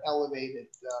have an elevated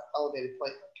platelet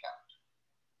count.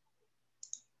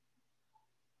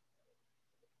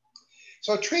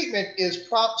 So treatment is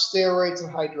prompt steroids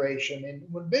and hydration. And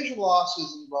when vision loss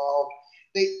is involved,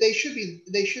 they should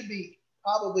be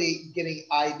probably getting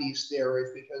IV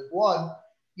steroids because, one,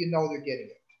 you know they're getting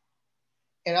it.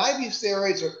 And IV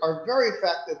steroids are very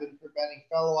effective in preventing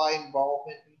fellow eye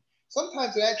involvement. And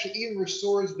sometimes it actually even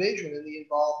restores vision in the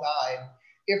involved eye.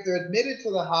 If they're admitted to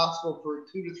the hospital for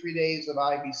 2 to 3 days of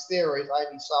IV steroids,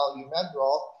 IV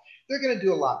solumedrol, they're going to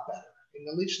do a lot better. And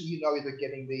at least you know they're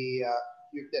getting the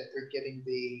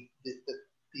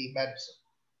medicine.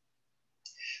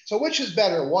 So which is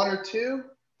better, 1 or 2?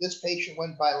 This patient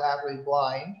went bilaterally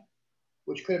blind,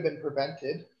 which could have been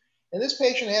prevented. And this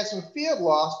patient had some field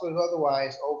loss, but was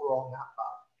otherwise overall not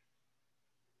bothered.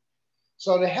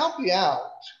 So to help you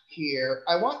out here,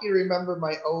 I want you to remember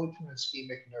my ode to an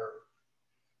ischemic nerve.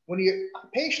 When your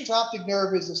patient's optic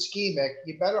nerve is ischemic,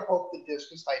 you better hope the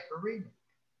disc is hyperemic.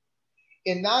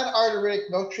 In non-arteritic,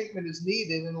 no treatment is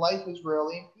needed and life is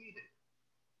rarely impeded.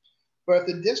 But if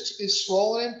the disc is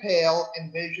swollen and pale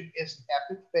and vision is an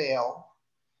epic fail,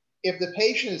 if the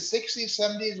patient is 60s,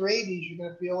 70s, or 80s, you're going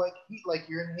to feel like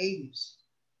you're in Hades.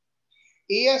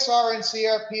 ESR and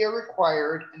CRP are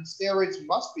required, and steroids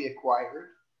must be acquired.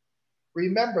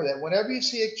 Remember that whenever you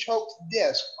see a choked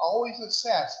disc, always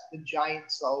assess the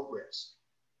giant cell risk.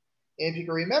 And if you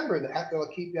can remember that, that'll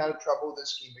keep you out of trouble with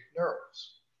ischemic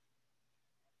nerves.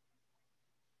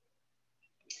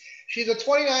 She's a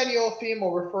 29-year-old female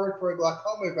referred for a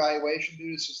glaucoma evaluation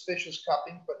due to suspicious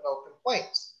cupping, but no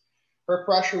complaints. Her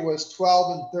pressure was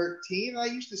 12 and 13. I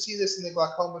used to see this in the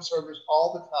glaucoma service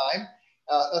all the time.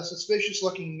 A suspicious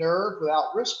looking nerve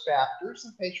without risk factors.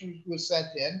 The patient was sent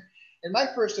in. And my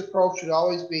first approach would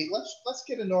always be, let's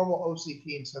get a normal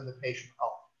OCT and send the patient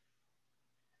home.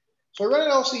 So I ran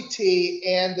an OCT,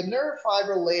 and the nerve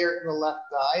fiber layer in the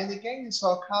left eye and the ganglion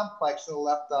cell complex in the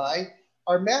left eye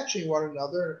are matching one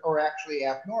another or actually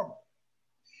abnormal.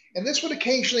 And this would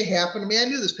occasionally happen. I mean, I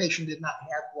knew this patient did not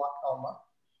have glaucoma.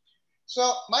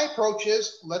 So my approach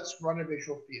is, let's run a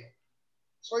visual field.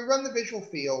 So we run the visual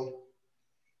field,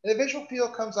 and the visual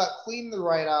field comes out clean in the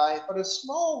right eye, but a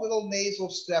small little nasal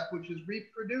step, which is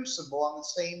reproducible on the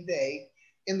same day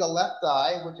in the left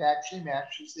eye, which actually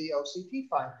matches the OCT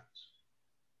findings.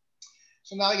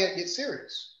 So now I got to get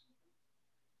serious.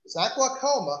 It's not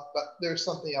glaucoma, but there's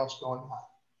something else going on.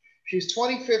 She's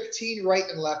 20/15 right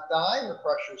and left eye. Her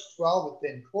pressure is 12 with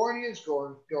thin corneas,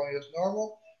 going as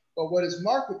normal. But what is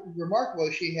remarkable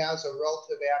is she has a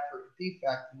relative accurate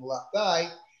defect in the left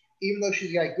eye, even though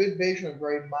she's got good vision and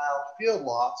very mild field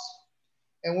loss.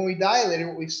 And when we dilate it,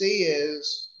 what we see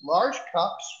is large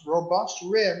cups, robust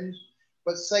rims,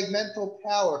 but segmental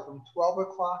pallor from 12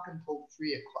 o'clock until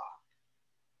 3 o'clock.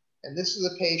 And this is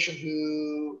a patient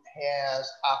who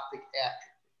has optic atrophy.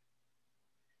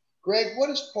 Greg, what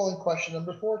does polling question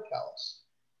number 4 tell us?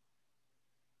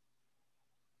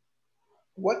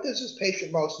 What does this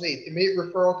patient most need? Immediate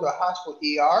referral to a hospital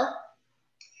ER,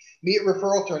 immediate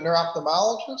referral to a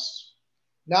neuro-ophthalmologist,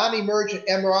 non-emergent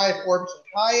MRI of orbits and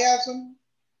chiasm,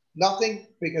 nothing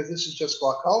because this is just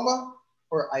glaucoma,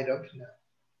 or I don't know.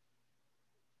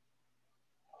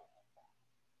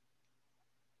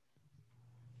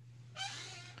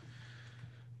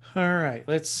 All right,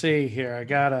 let's see here. I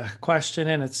got a question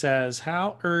and it says,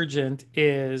 how urgent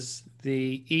is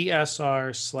the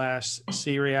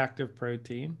ESR/C-reactive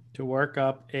protein to work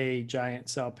up a giant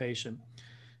cell patient?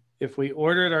 If we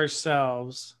order it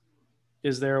ourselves,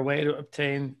 is there a way to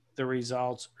obtain the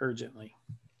results urgently?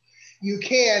 You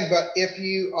can, but if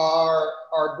you are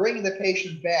bringing the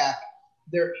patient back,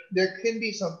 there can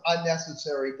be some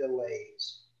unnecessary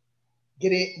delays.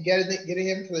 Getting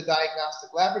him to the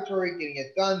diagnostic laboratory, getting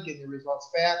it done, getting the results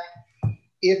back.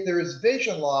 If there is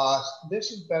vision loss,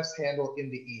 this is best handled in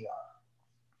the ER.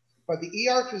 But the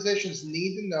ER physicians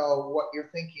need to know what you're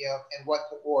thinking of and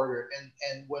what to order.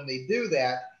 And when they do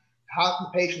that, how the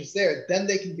patient's there, then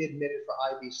they can be admitted for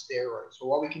IV steroids. So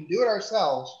while we can do it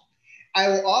ourselves, I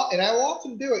will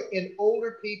often do it in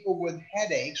older people with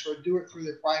headaches, or do it through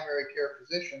their primary care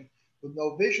physician with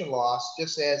no vision loss,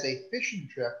 just as a fishing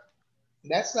trip.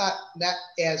 And that's not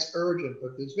as urgent,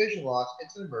 but if there's vision loss,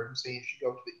 it's an emergency. You should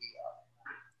go to the ER.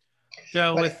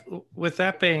 Joe, with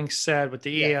that being said, with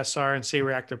the ESR and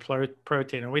C-reactive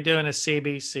protein, are we doing a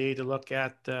CBC to look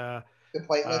at the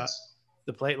platelets?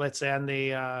 The platelets and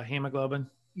the hemoglobin?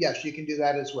 Yes, you can do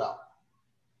that as well.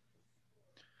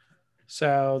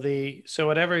 So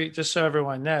whatever, just so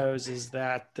everyone knows, is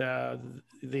that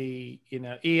the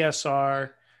ESR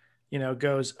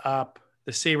goes up,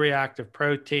 the C-reactive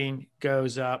protein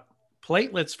goes up,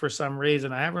 platelets for some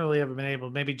reason, I haven't really ever been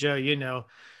able, maybe Joe,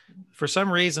 for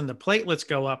some reason the platelets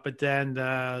go up, but then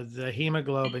the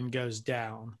hemoglobin goes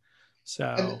down.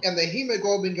 So and the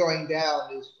hemoglobin going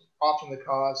down is often the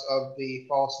cause of the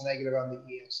false negative on the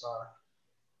ESR.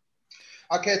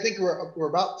 Okay, I think we're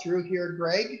about through here,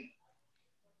 Greg.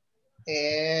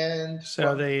 And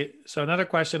so another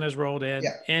question is rolled in.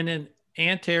 Yeah. In an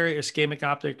anterior ischemic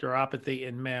optic neuropathy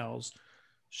in males,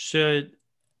 should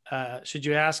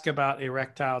you ask about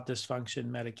erectile dysfunction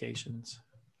medications?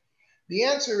 The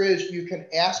answer is you can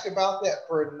ask about that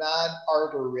for a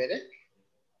non-arteritic.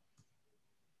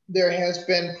 There has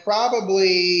been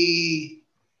probably,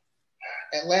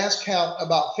 at last count,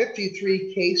 about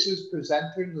 53 cases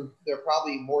presented. There are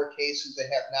probably more cases that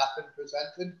have not been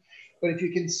presented. But if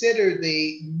you consider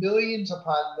the millions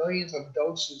upon millions of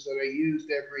doses that are used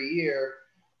every year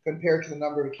compared to the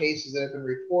number of cases that have been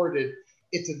reported,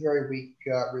 it's a very weak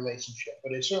relationship.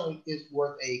 But it certainly is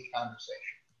worth a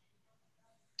conversation.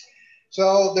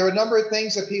 So there are a number of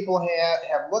things that people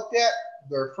have looked at.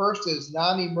 The first is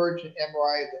non-emergent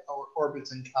MRI of the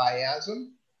orbits and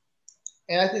chiasm.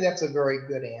 And I think that's a very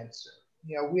good answer.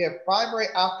 We have primary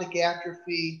optic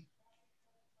atrophy,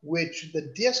 which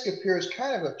the disc appears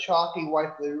kind of a chalky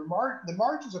white. The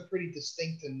margins are pretty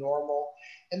distinct and normal.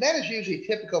 And that is usually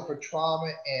typical for trauma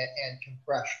and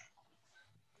compression.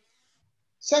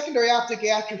 Secondary optic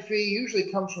atrophy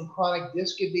usually comes from chronic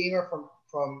disc edema,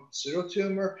 from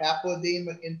pseudotumor,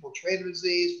 papilledema, infiltrative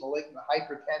disease, malignant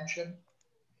hypertension.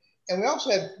 And we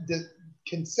also have the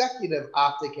consecutive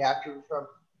optic atrophy from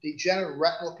degenerative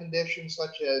retinal conditions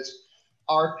such as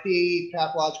RP,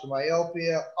 pathological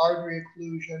myopia, artery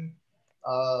occlusion.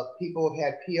 People have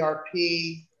had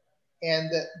PRP, and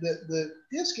the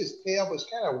disc is pale, but it's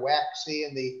kind of waxy,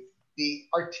 and the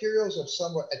arterioles are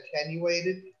somewhat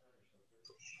attenuated.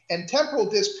 And temporal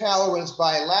disc pallor, when it's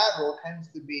bilateral, tends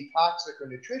to be toxic or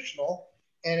nutritional.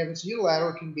 And if it's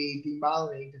unilateral, it can be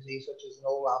demyelinating disease, such as an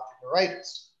old optic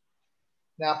neuritis.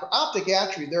 Now, for optic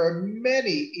atrophy, there are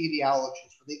many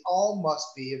etiologies, but they all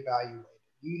must be evaluated.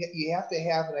 You have to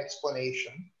have an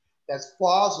explanation that's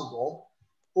plausible,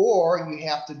 or you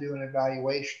have to do an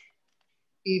evaluation.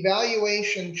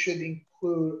 Evaluation should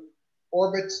include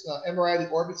orbits, MRI of the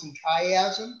orbits and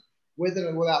chiasm, with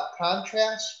and without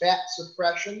contrast, fat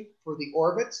suppression for the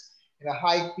orbits, and a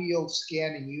high field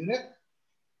scanning unit.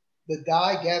 The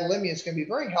dye gadolinium is going to be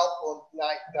very helpful in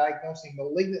diagnosing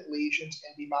malignant lesions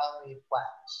and demyelinating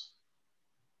plaques.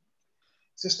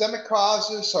 Systemic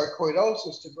causes: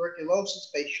 sarcoidosis,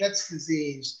 tuberculosis, Behçet's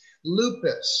disease,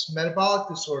 lupus, metabolic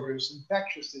disorders,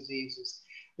 infectious diseases.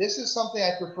 This is something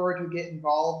I prefer to get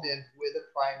involved in with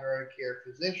a primary care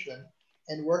physician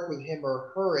and work with him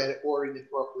or her at ordering the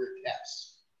appropriate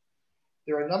tests.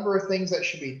 There are a number of things that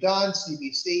should be done: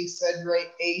 CBC, cerebri,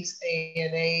 ACE,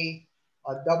 ANA,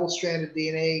 double-stranded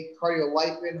DNA,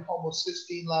 cardiolipin,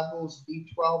 homocysteine levels,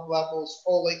 B12 levels,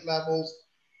 folate levels,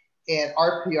 and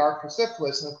RPR for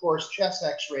syphilis, and of course, chest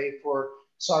x-ray for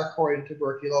sarcoid and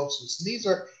tuberculosis. And these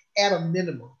are at a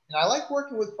minimum. And I like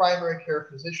working with primary care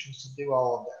physicians to do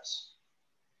all of this.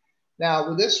 Now,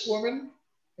 with this woman,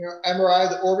 MRI,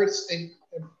 the orbits and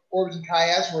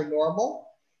chiasm were normal.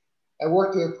 I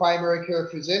worked with a primary care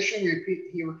physician.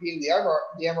 He repeated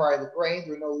the MRI of the brain.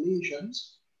 There were no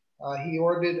lesions. He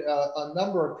ordered a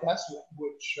number of tests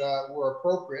which were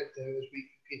appropriate as we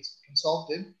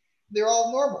consulted. They're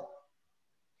all normal.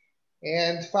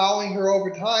 And following her over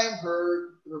time, her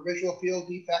visual field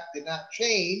defect did not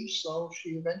change, so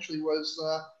she eventually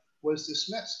was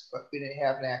dismissed, but we didn't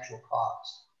have an actual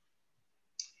cause.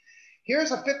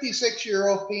 Here's a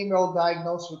 56-year-old female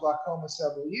diagnosed with glaucoma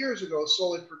several years ago,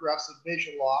 solely progressive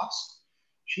vision loss.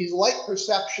 She's light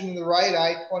perception in the right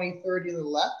eye, 20/30 in the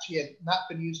left. She had not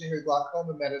been using her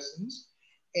glaucoma medicines,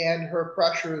 and her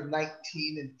pressure is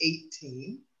 19 and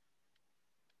 18.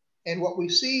 And what we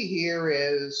see here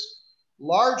is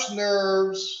large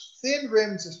nerves, thin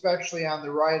rims, especially on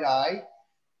the right eye,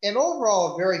 and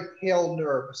overall a very pale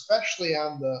nerve, especially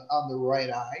on the right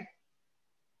eye.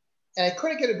 And I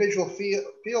couldn't get a visual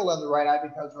field on the right eye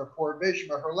because of her poor vision,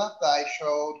 but her left eye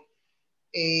showed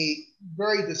a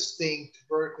very distinct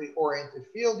vertically oriented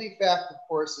field defect. Of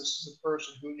course, this is a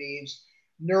person who needs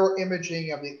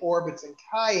neuroimaging of the orbits and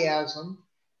chiasm,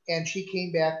 and she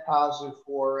came back positive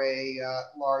for a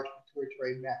large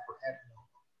pituitary macroadenoma.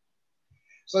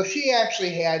 So she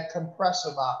actually had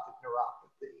compressive optic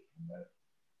neuropathy. I'm going to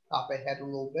pop ahead a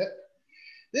little bit.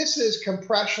 This is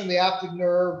compression of the optic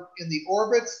nerve in the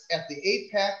orbits at the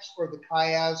apex or the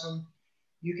chiasm.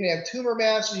 You can have tumor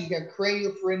masses, you can have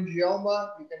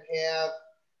craniopharyngioma, you can have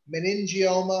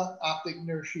meningioma, optic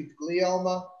nerve sheath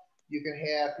glioma, you can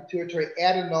have pituitary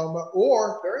adenoma,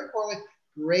 or, very importantly,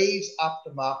 Graves'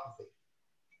 ophthalmopathy.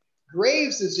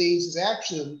 Graves' disease is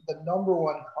actually the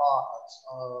 #1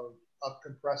 cause of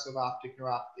compressive optic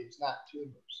neuropathy. It's not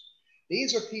tumors.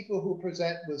 These are people who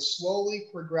present with slowly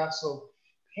progressive,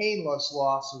 painless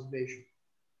loss of vision.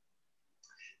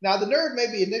 Now, the nerve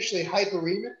may be initially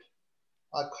hyperemic,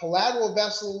 collateral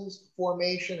vessels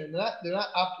formation, and they're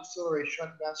not opticillary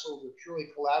shunt vessels, they're truly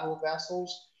collateral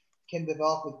vessels, can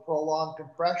develop with prolonged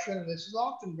compression. And this is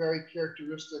often very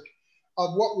characteristic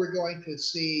of what we're going to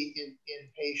see in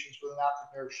patients with an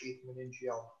optic nerve sheath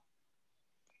meningioma.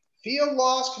 Field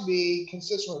loss can be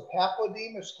consistent with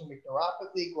papilledema, ischemic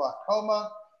neuropathy,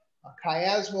 glaucoma,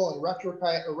 chiasmal and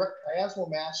retrochiasmal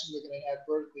masses are going to have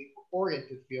vertically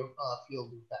oriented field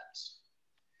defects.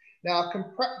 Now,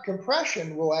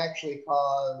 compression will actually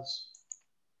cause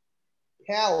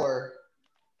pallor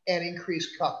and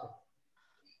increased cupping.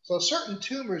 So certain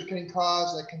tumors can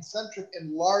cause a concentric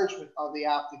enlargement of the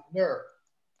optic nerve,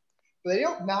 but they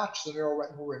don't notch the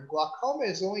neuroretinal rim. Glaucoma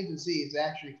is the only disease that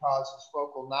actually causes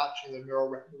focal notching of the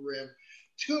neuroretinal rim.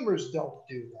 Tumors don't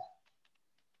do that.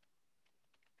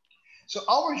 So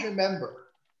always remember,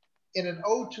 in an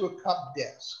ode to a cup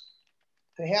disc,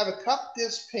 to have a cup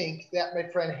disc pink, that, my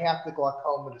friend, half the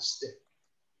glaucoma to stick.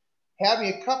 Having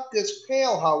a cup disc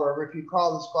pale, however, if you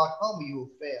call this glaucoma, you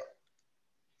will fail.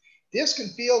 Disc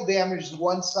and field damage to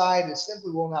one side and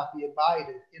simply will not be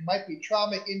abided. It might be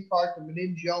trauma, infarct, or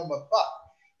meningioma, but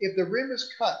if the rim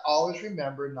is cut, always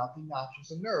remember nothing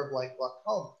notches a nerve like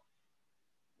glaucoma.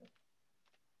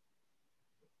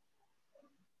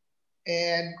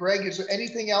 And Greg, is there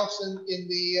anything else in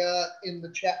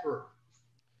the chat room?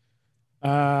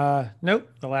 Nope.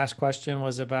 The last question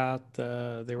was about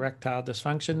the erectile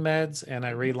dysfunction meds, and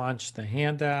I relaunched the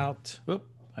handout. Oop,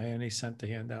 I only sent the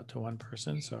handout to one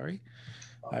person. Sorry.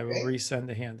 Okay. I will resend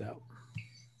the handout.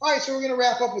 All right, so we're going to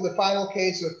wrap up with the final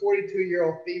case of a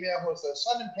 42-year-old female who has a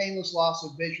sudden painless loss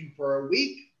of vision for a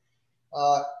week.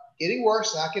 Getting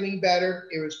worse, not getting better.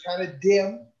 It was kind of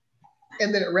dim,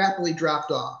 and then it rapidly dropped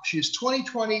off. She was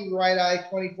 20/20 right eye,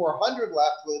 2400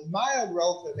 left with mild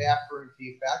relative afferent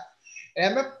defect.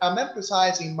 And I'm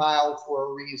emphasizing mild for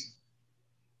a reason.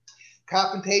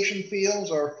 Compensation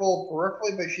fields are full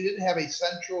peripherally, but she didn't have a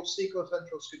central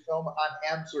secocentral scotoma on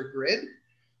Hamser grid.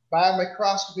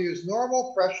 Biomicroscopy was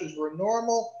normal, pressures were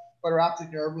normal, but her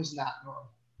optic nerve was not normal.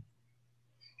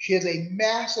 She has a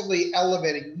massively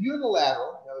elevated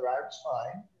unilateral, another iris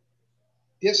fine,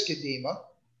 disc edema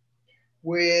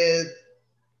with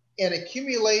an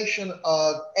accumulation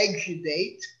of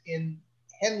exudate in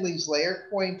Henle's layer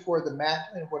pointing toward the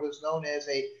macula and what is known as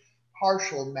a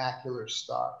partial macular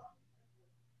star.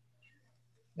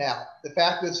 Now, the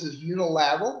fact this is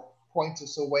unilateral points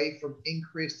us away from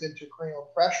increased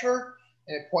intracranial pressure,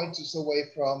 and it points us away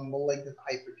from malignant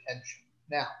hypertension.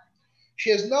 Now, she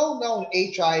has no known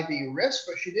HIV risk,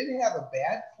 but she did have a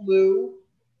bad flu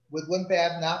with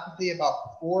lymphadenopathy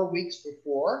about 4 weeks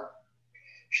before.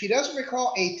 She doesn't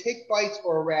recall a tick bites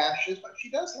or rashes, but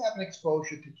she does have an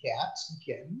exposure to cats and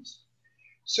kittens.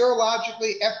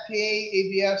 Serologically, FTA,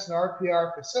 ABS, and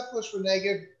RPR for syphilis were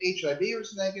negative, HIV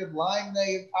was negative, Lyme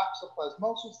negative,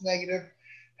 toxoplasmosis negative,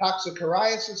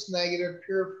 toxocariasis negative,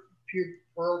 pure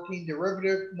protein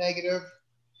derivative negative,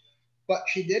 but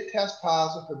she did test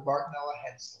positive for Bartonella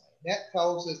henselae. That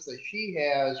tells us that she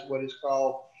has what is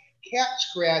called cat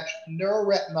scratch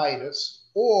neuroretinitis,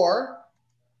 or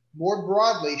more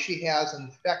broadly, she has an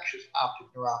infectious optic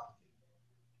neuropathy.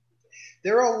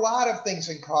 There are a lot of things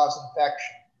that cause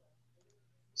infection.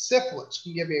 Syphilis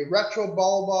can give a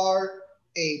retrobulbar,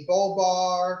 a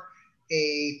bulbar,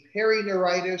 a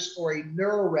perineuritis, or a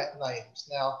neuroretinitis.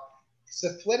 Now,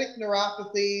 syphilitic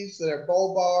neuropathies that are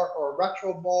bulbar or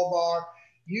retrobulbar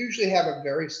usually have a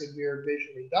very severe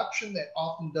vision reduction that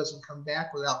often doesn't come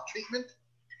back without treatment.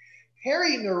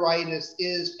 Perineuritis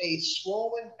is a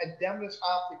swollen edematous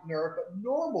optic nerve, but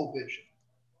normal vision.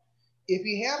 If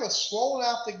you have a swollen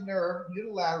optic nerve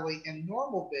unilaterally and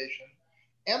normal vision,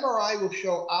 MRI will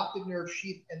show optic nerve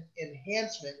sheath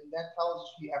enhancement, and that tells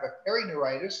us you have a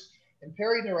perineuritis, and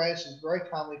perineuritis is very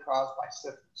commonly caused by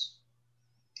syphilis.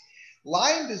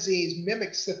 Lyme disease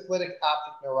mimics syphilitic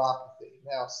optic neuropathy.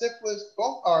 Now, syphilis,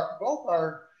 both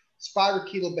are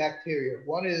Spirochetal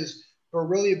One is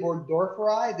Borrelia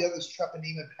burgdorferi, the other is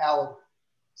Treponema pallidum.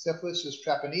 Syphilis is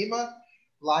Treponema,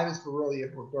 Lyme is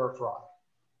Borrelia burgdorferi.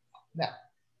 Now,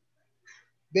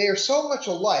 they are so much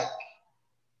alike,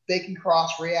 they can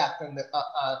cross-react on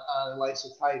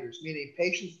lysyl titers, meaning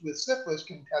patients with syphilis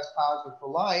can test positive for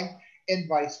Lyme and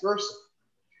vice versa.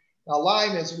 Now,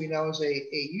 Lyme, as we know, is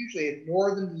usually a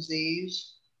northern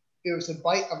disease. It was a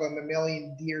bite of a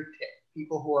mammalian deer tick.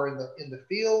 People who are in the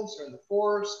fields or in the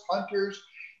forest, hunters,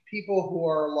 people who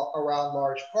are around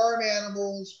large farm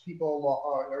animals, people who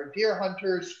are deer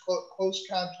hunters, close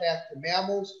contact to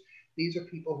mammals. These are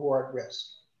people who are at risk.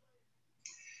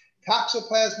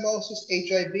 Toxoplasmosis,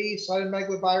 HIV,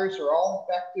 cytomegalovirus are all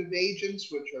effective agents,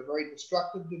 which are very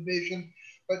destructive to vision.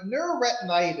 But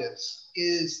neuroretinitis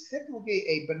is typically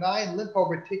a benign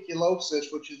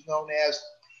lymphovrticulosis, which is known as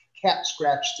cat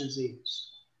scratch disease.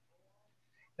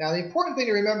 Now, the important thing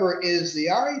to remember is the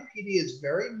RAPD is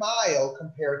very mild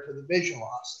compared to the vision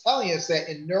loss, telling us that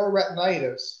in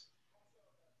neuroretinitis,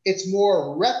 it's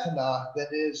more retina than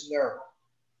it is nerve.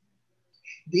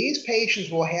 These patients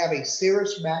will have a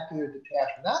serous macular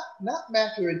detachment, not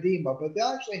macular edema, but they'll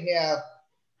actually have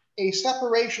a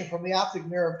separation from the optic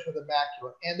nerve to the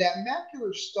macula. And that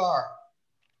macular star,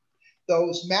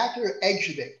 those macular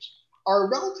exudates,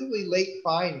 are relatively late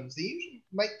findings. They usually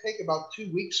might take about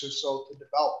 2 weeks or so to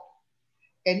develop.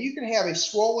 And you can have a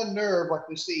swollen nerve like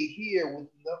we see here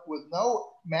with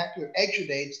no macular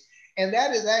exudates, and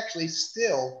that is actually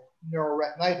still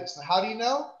neuroretinitis. Now, how do you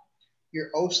know? Your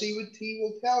OC with T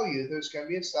will tell you there's going to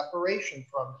be a separation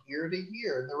from here to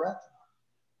here in the retina.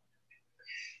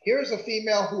 Here's a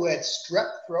female who had strep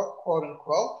throat, quote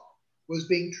unquote, was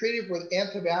being treated with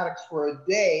antibiotics for a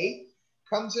day,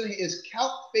 comes in his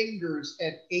count fingers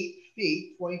at 8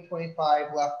 feet,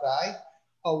 20/25 left eye,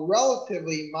 a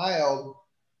relatively mild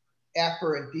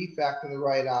afferent defect in the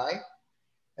right eye.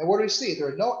 And what do we see? There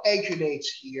are no exudates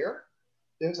here.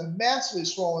 There's a massively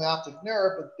swollen optic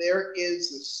nerve, but there is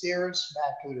the serous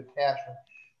macular detachment,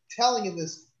 telling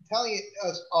us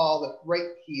all that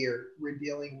right here we're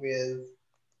dealing with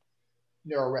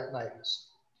neuroretinitis.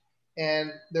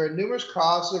 And there are numerous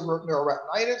causes of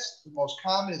neuroretinitis. The most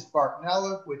common is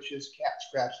Bartonella, which is cat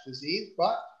scratch disease,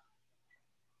 but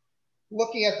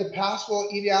Looking at the possible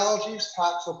etiologies,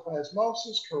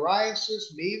 toxoplasmosis,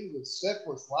 psoriasis, measles,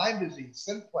 syphilis, Lyme disease,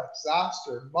 simplex,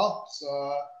 zoster, mumps,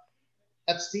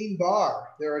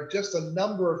 Epstein-Barr. There are just a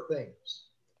number of things.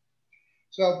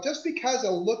 So just because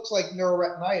it looks like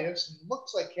neuroretinitis and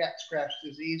looks like cat scratch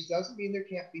disease doesn't mean there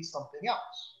can't be something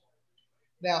else.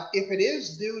 Now, if it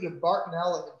is due to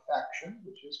Bartonella infection,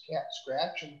 which is cat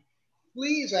scratch, and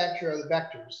fleas actually are the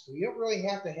vectors, so you don't really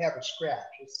have to have a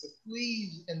scratch. It's the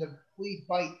fleas and the flea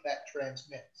bite that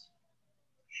transmits.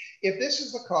 If this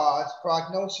is the cause,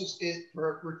 prognosis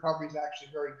for recovery is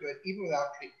actually very good, even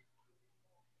without treatment.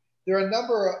 There are a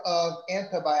number of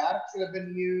antibiotics that have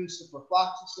been used,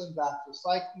 ciprofloxacin,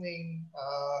 doxycycline,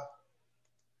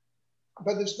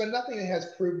 but there's been nothing that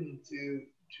has proven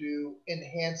to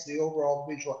enhance the overall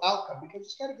visual outcome because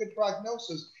it's got a good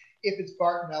prognosis if it's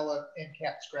Bartonella and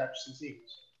cat scratch disease.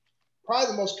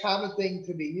 Probably the most common thing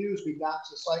to be used would be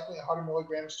doxycycline, 100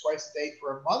 milligrams twice a day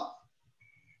for a month.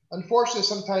 Unfortunately,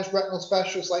 sometimes retinal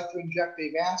specialists like to inject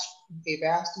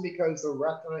Avastin because the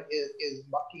retina is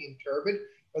mucky and turbid,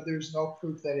 but there's no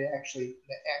proof that it actually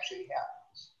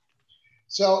happens.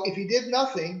 So if you did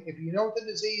nothing, if you know what the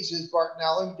disease is,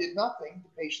 Bartonella, and did nothing,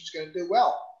 the patient's going to do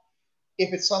well.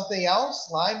 If it's something else,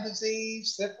 Lyme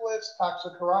disease, syphilis,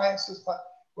 toxoplasmosis,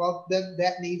 well, then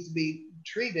that needs to be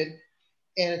treated.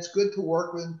 And it's good to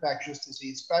work with infectious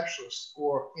disease specialists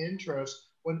or internists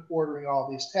when ordering all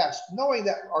these tests, knowing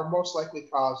that our most likely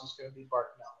cause is going to be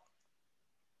Bartonella.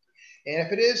 And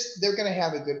if it is, they're going to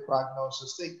have a good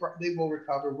prognosis. They will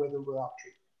recover with or without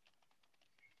treatment.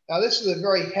 Now, this is a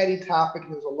very heady topic.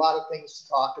 There's a lot of things to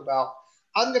talk about.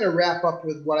 I'm going to wrap up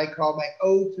with what I call my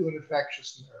ode to an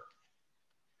infectious nerve.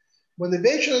 When the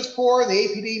vision is poor, the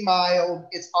APD mild,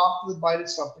 it's often the bite of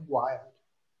something wild.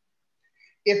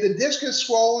 If the disc is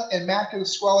swollen and macular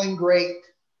swelling great,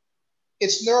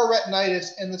 it's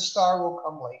neuroretinitis and the star will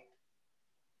come late.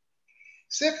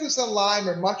 Syphilis and Lyme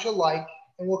are much alike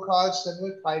and will cause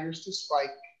similar titers to spike.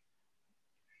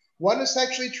 One is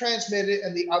sexually transmitted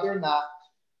and the other not,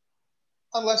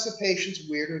 unless the patient's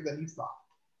weirder than you thought.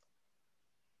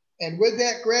 And with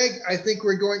that, Greg, I think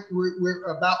we're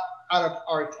about out of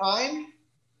our time.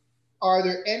 Are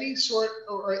there any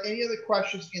any other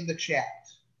questions in the chat?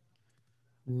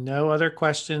 No other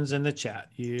questions in the chat.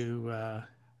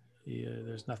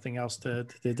 There's nothing else to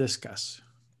discuss.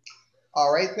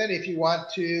 All right, then, if you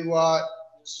want to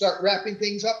start wrapping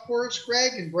things up for us,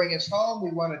 Greg, and bring us home,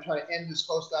 we want to try to end as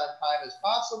close to on time as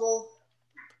possible.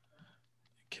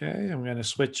 Okay, I'm going to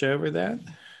switch over that.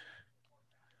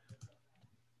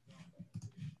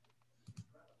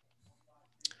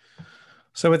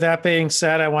 So with that being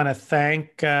said, I want to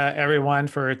thank everyone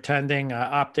for attending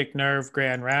Optic Nerve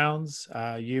Grand Rounds.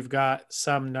 You've got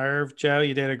some nerve, Joe.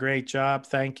 You did a great job.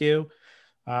 Thank you.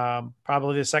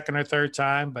 Probably the second or third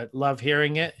time, but love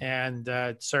hearing it, and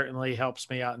it certainly helps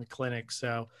me out in the clinic.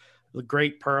 So the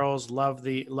great pearls, love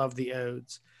the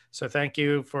odes. So thank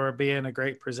you for being a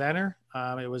great presenter.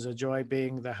 It was a joy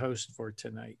being the host for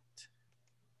tonight.